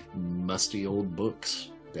 dusty, musty old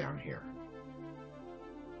books down here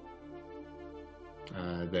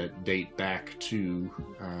that date back to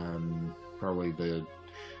probably the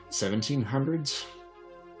 1700s.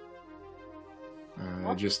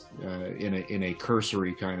 Just in a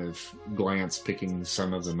cursory kind of glance, picking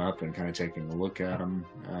some of them up and kind of taking a look at them.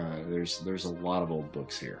 There's a lot of old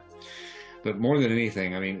books here. But more than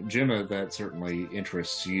anything, I mean, Gemma, that certainly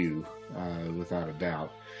interests you, without a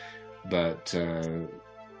doubt. But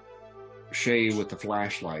Shay, with the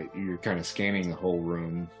flashlight, you're kind of scanning the whole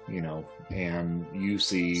room, and you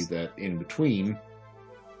see that in between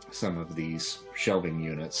some of these shelving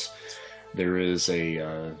units, there is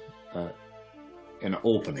an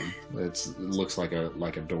opening. It looks like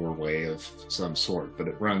a doorway of some sort, but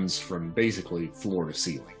it runs from basically floor to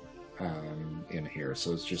ceiling. In here,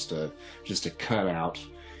 so it's just a cutout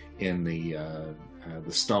in the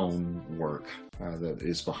stone work that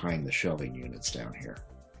is behind the shelving units down here.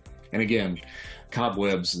 And again,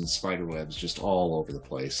 cobwebs and spider webs just all over the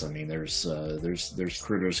place. I mean, there's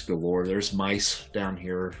critters galore. There's mice down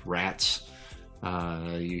here, rats.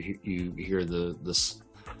 You hear the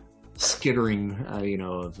skittering,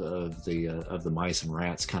 of the mice and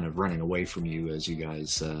rats kind of running away from you as you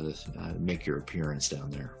guys make your appearance down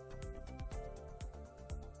there.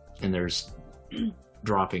 And there's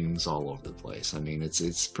droppings all over the place. I mean,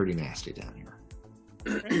 it's pretty nasty down here.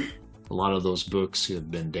 A lot of those books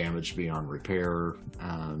have been damaged beyond repair.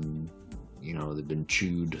 They've been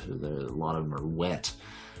chewed. A lot of them are wet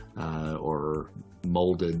or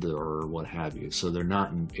molded or what have you. So they're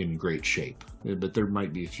not in great shape. But there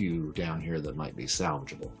might be a few down here that might be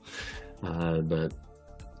salvageable. But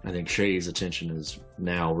I think Shay's attention is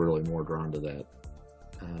now really more drawn to that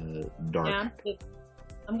dark. Yeah,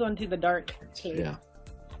 I'm going to the dark cave. Yeah.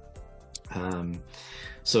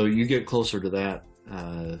 So you get closer to that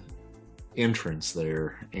entrance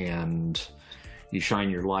there, and you shine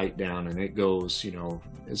your light down, and it goes,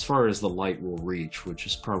 as far as the light will reach, which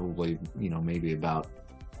is probably, maybe about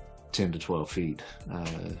 10 to 12 feet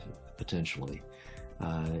potentially,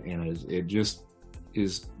 and it just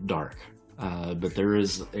is dark. But there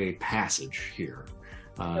is a passage here,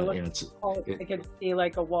 and I could see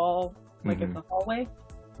like a wall, like Mhm. it's a hallway.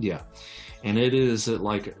 Yeah, and it is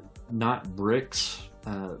like not bricks,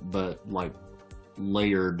 but like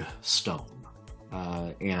layered stone,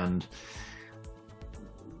 and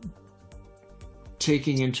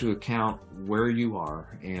taking into account where you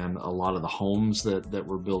are and a lot of the homes that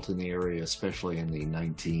were built in the area, especially in the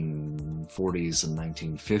 1940s and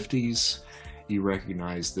 1950s, you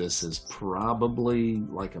recognize this as probably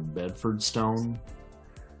like a Bedford stone.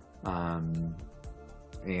 And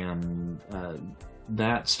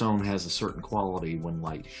that stone has a certain quality when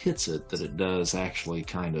light hits it that it does actually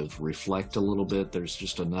kind of reflect a little bit. There's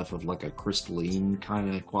just enough of like a crystalline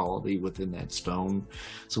kind of quality within that stone.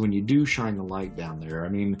 So when you do shine the light down there, I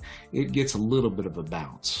mean, it gets a little bit of a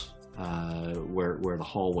bounce where the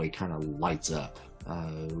hallway kind of lights up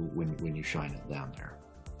when you shine it down there.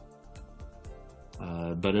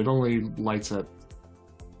 But it only lights up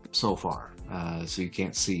so far, so you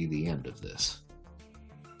can't see the end of this.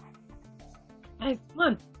 Hey, come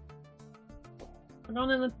on.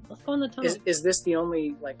 Let's go in the tunnel. Is this the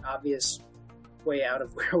only like obvious way out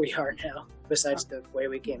of where we are now, besides the way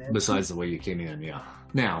we came in? Besides the way you came in, yeah.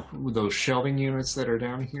 Now, with those shelving units that are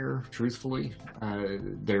down here, truthfully, a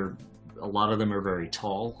lot of them are very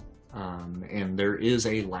tall, and there is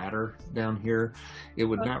a ladder down here. It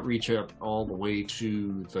would not reach up all the way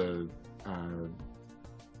to the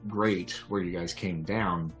grate where you guys came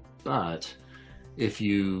down, but if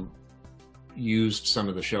you used some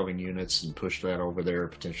of the shelving units and pushed that over there,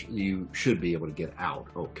 potentially you should be able to get out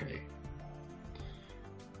okay.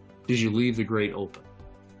 Did you leave the grate open?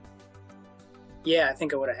 Yeah, I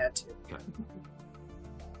think I would have had to. Okay.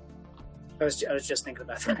 I was just thinking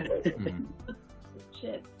about that. Mhm.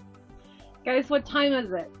 Shit. Guys, what time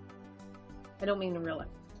is it? I don't mean to realize.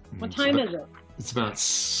 What time is it? It's about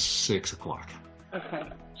 6 o'clock. Okay.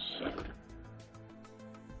 Shit.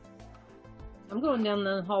 I'm going down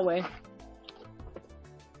the hallway.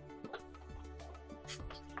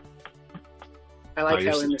 I like Oh,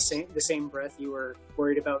 how you're in the same breath you were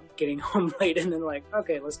worried about getting home late, and then like,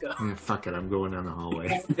 okay, let's go. Yeah, fuck it, I'm going down the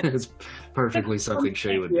hallway. It's perfectly something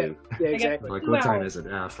Shay would do. Yeah, exactly. Like, 2 what time hours. is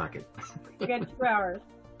it? Ah, fuck it. We got 2 hours.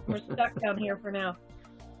 We're stuck down here for now.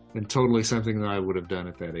 And totally something that I would have done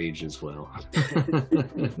at that age as well.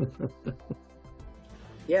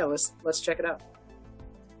 Yeah, let's check it out.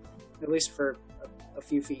 At least for a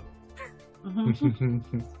few feet.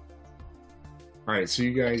 Mhm. All right, so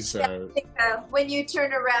you guys, When you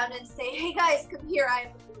turn around and say, "Hey guys, come here," I'm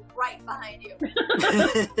right behind you. You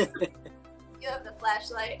have the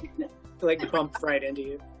flashlight. Like bump right into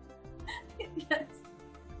you. Yes.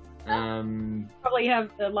 Probably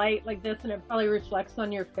have the light like this, and it probably reflects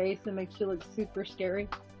on your face and makes you look super scary.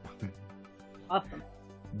 Awesome.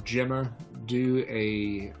 Gemma, do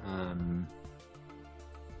a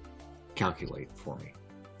calculate for me.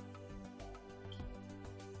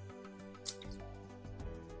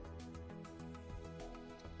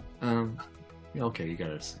 Okay, you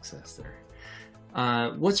got a success there.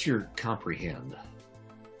 What's your comprehend?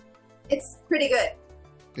 It's pretty good.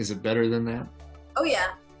 Is it better than that? Oh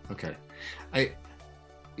yeah. Okay.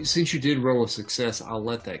 Since you did roll a success, I'll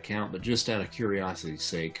let that count, but just out of curiosity's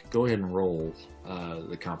sake, go ahead and roll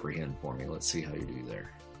the comprehend for me. Let's see how you do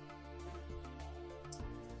there.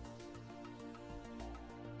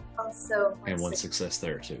 Also, And one success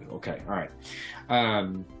there too. Okay, all right.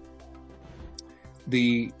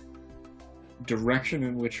 The direction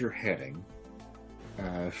in which you're heading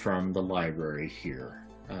from the library here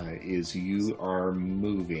is you are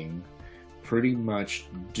moving pretty much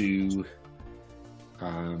due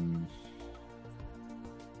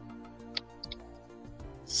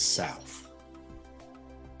south,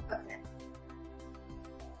 Okay.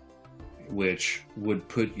 which would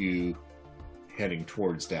put you heading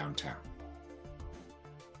towards downtown.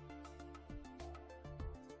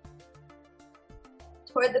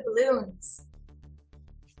 Toward the balloons,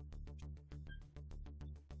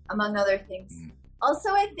 among other things. Mm. Also,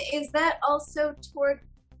 is that also toward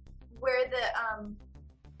where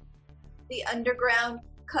the underground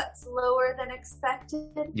cuts lower than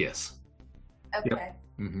expected? Yes. Okay.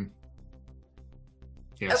 Mm-hmm.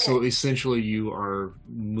 Yeah, so Okay. essentially you are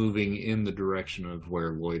moving in the direction of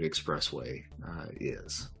where Lloyd Expressway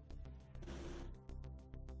is.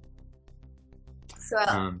 So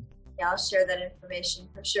I'll share that information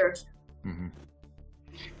for sure. Mm-hmm.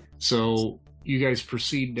 So you guys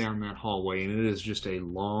proceed down that hallway, and it is just a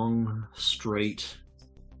long, straight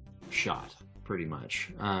shot, pretty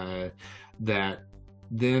much, that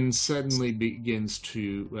then suddenly begins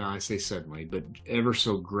to, well, I say suddenly, but ever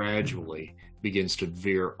so gradually begins to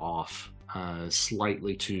veer off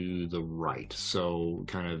slightly to the right, so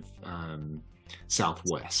kind of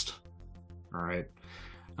southwest. All right.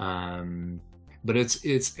 But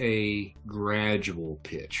it's a gradual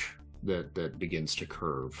pitch that begins to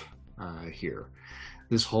curve here.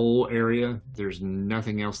 This whole area, there's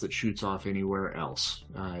nothing else that shoots off anywhere else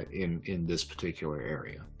in this particular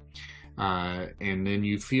area. And then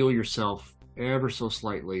you feel yourself ever so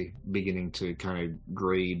slightly beginning to kind of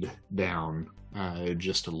grade down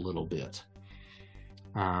just a little bit.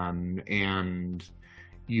 And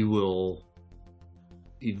you will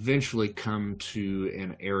eventually come to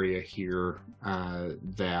an area here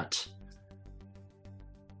that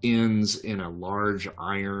ends in a large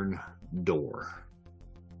iron door.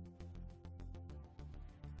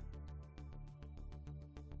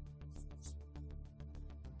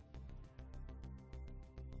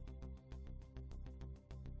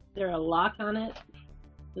 Is there a lock on it?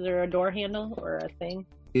 Is there a door handle or a thing?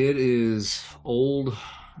 It is old,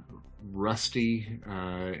 rusty,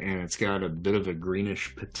 and it's got a bit of a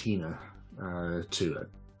greenish patina to it.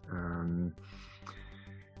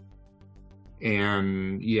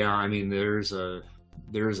 And yeah, I mean, there's a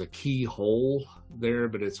keyhole there,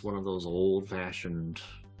 but it's one of those old-fashioned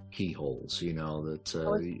keyholes, you know, that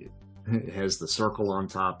it has the circle on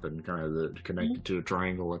top and kind of connected to a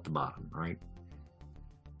triangle at the bottom, right?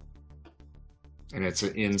 And it's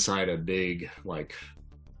inside a big, like,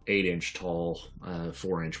 8-inch tall,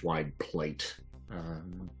 4-inch wide plate.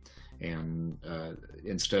 And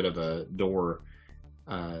instead of a door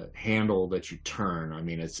handle that you turn, I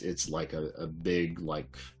mean, it's like a big,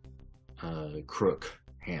 like, crook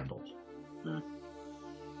handle.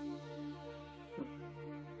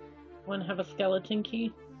 Want to have a skeleton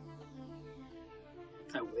key?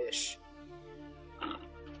 I wish.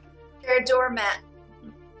 You're a doormat.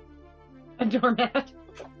 A doormat.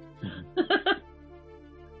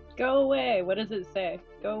 Go away. What does it say?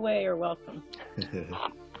 Go away or welcome.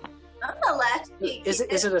 I'm a latchkey. Is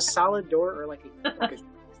it a solid door or like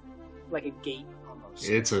a gate almost?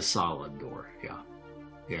 It's a solid door.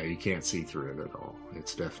 Yeah, you can't see through it at all.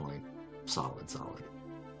 It's definitely solid.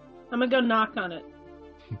 I'm gonna go knock on it.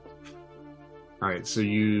 All right, so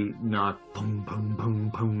you knock, boom, boom, boom,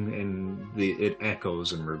 boom, and it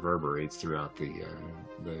echoes and reverberates throughout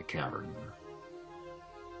the cavern.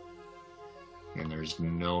 And there's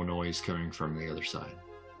no noise coming from the other side.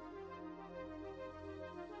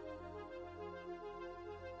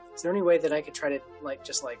 Is there any way that I could try to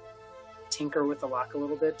just tinker with the lock a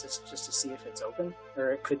little bit just to see if it's open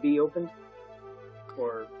or it could be opened?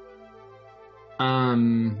 Or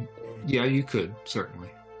yeah, you could certainly.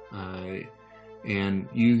 And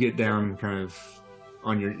you get down kind of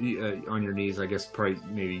on your knees, I guess, probably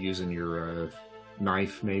maybe using your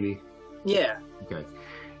knife, maybe. Yeah. Okay.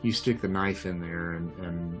 You stick the knife in there,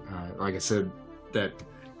 and like I said, that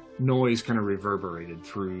noise kind of reverberated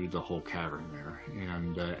through the whole cavern there.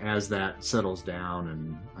 And as that settles down,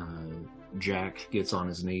 and Jack gets on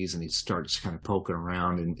his knees and he starts kind of poking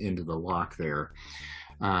around into the lock there,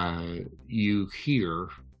 you hear.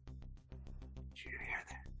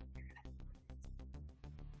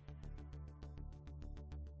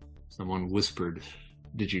 Someone whispered,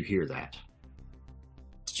 "Did you hear that?"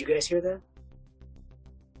 Did you guys hear that?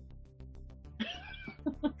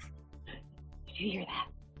 Did you hear that?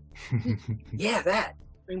 Yeah, that.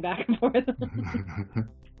 Bring back and forth.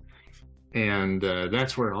 And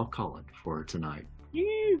that's where I'll call it for tonight.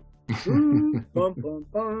 Bum, bum,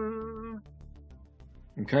 bum.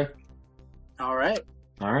 Okay. All right.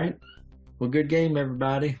 Well, good game,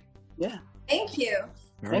 everybody. Yeah. Thank you.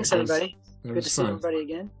 Thanks, everybody. Good to see fun. everybody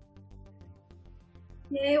again.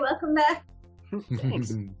 Yay, welcome back.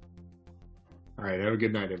 Thanks. All right, have a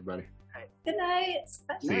good night, everybody. Good night.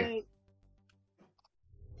 Bye. See ya. Night.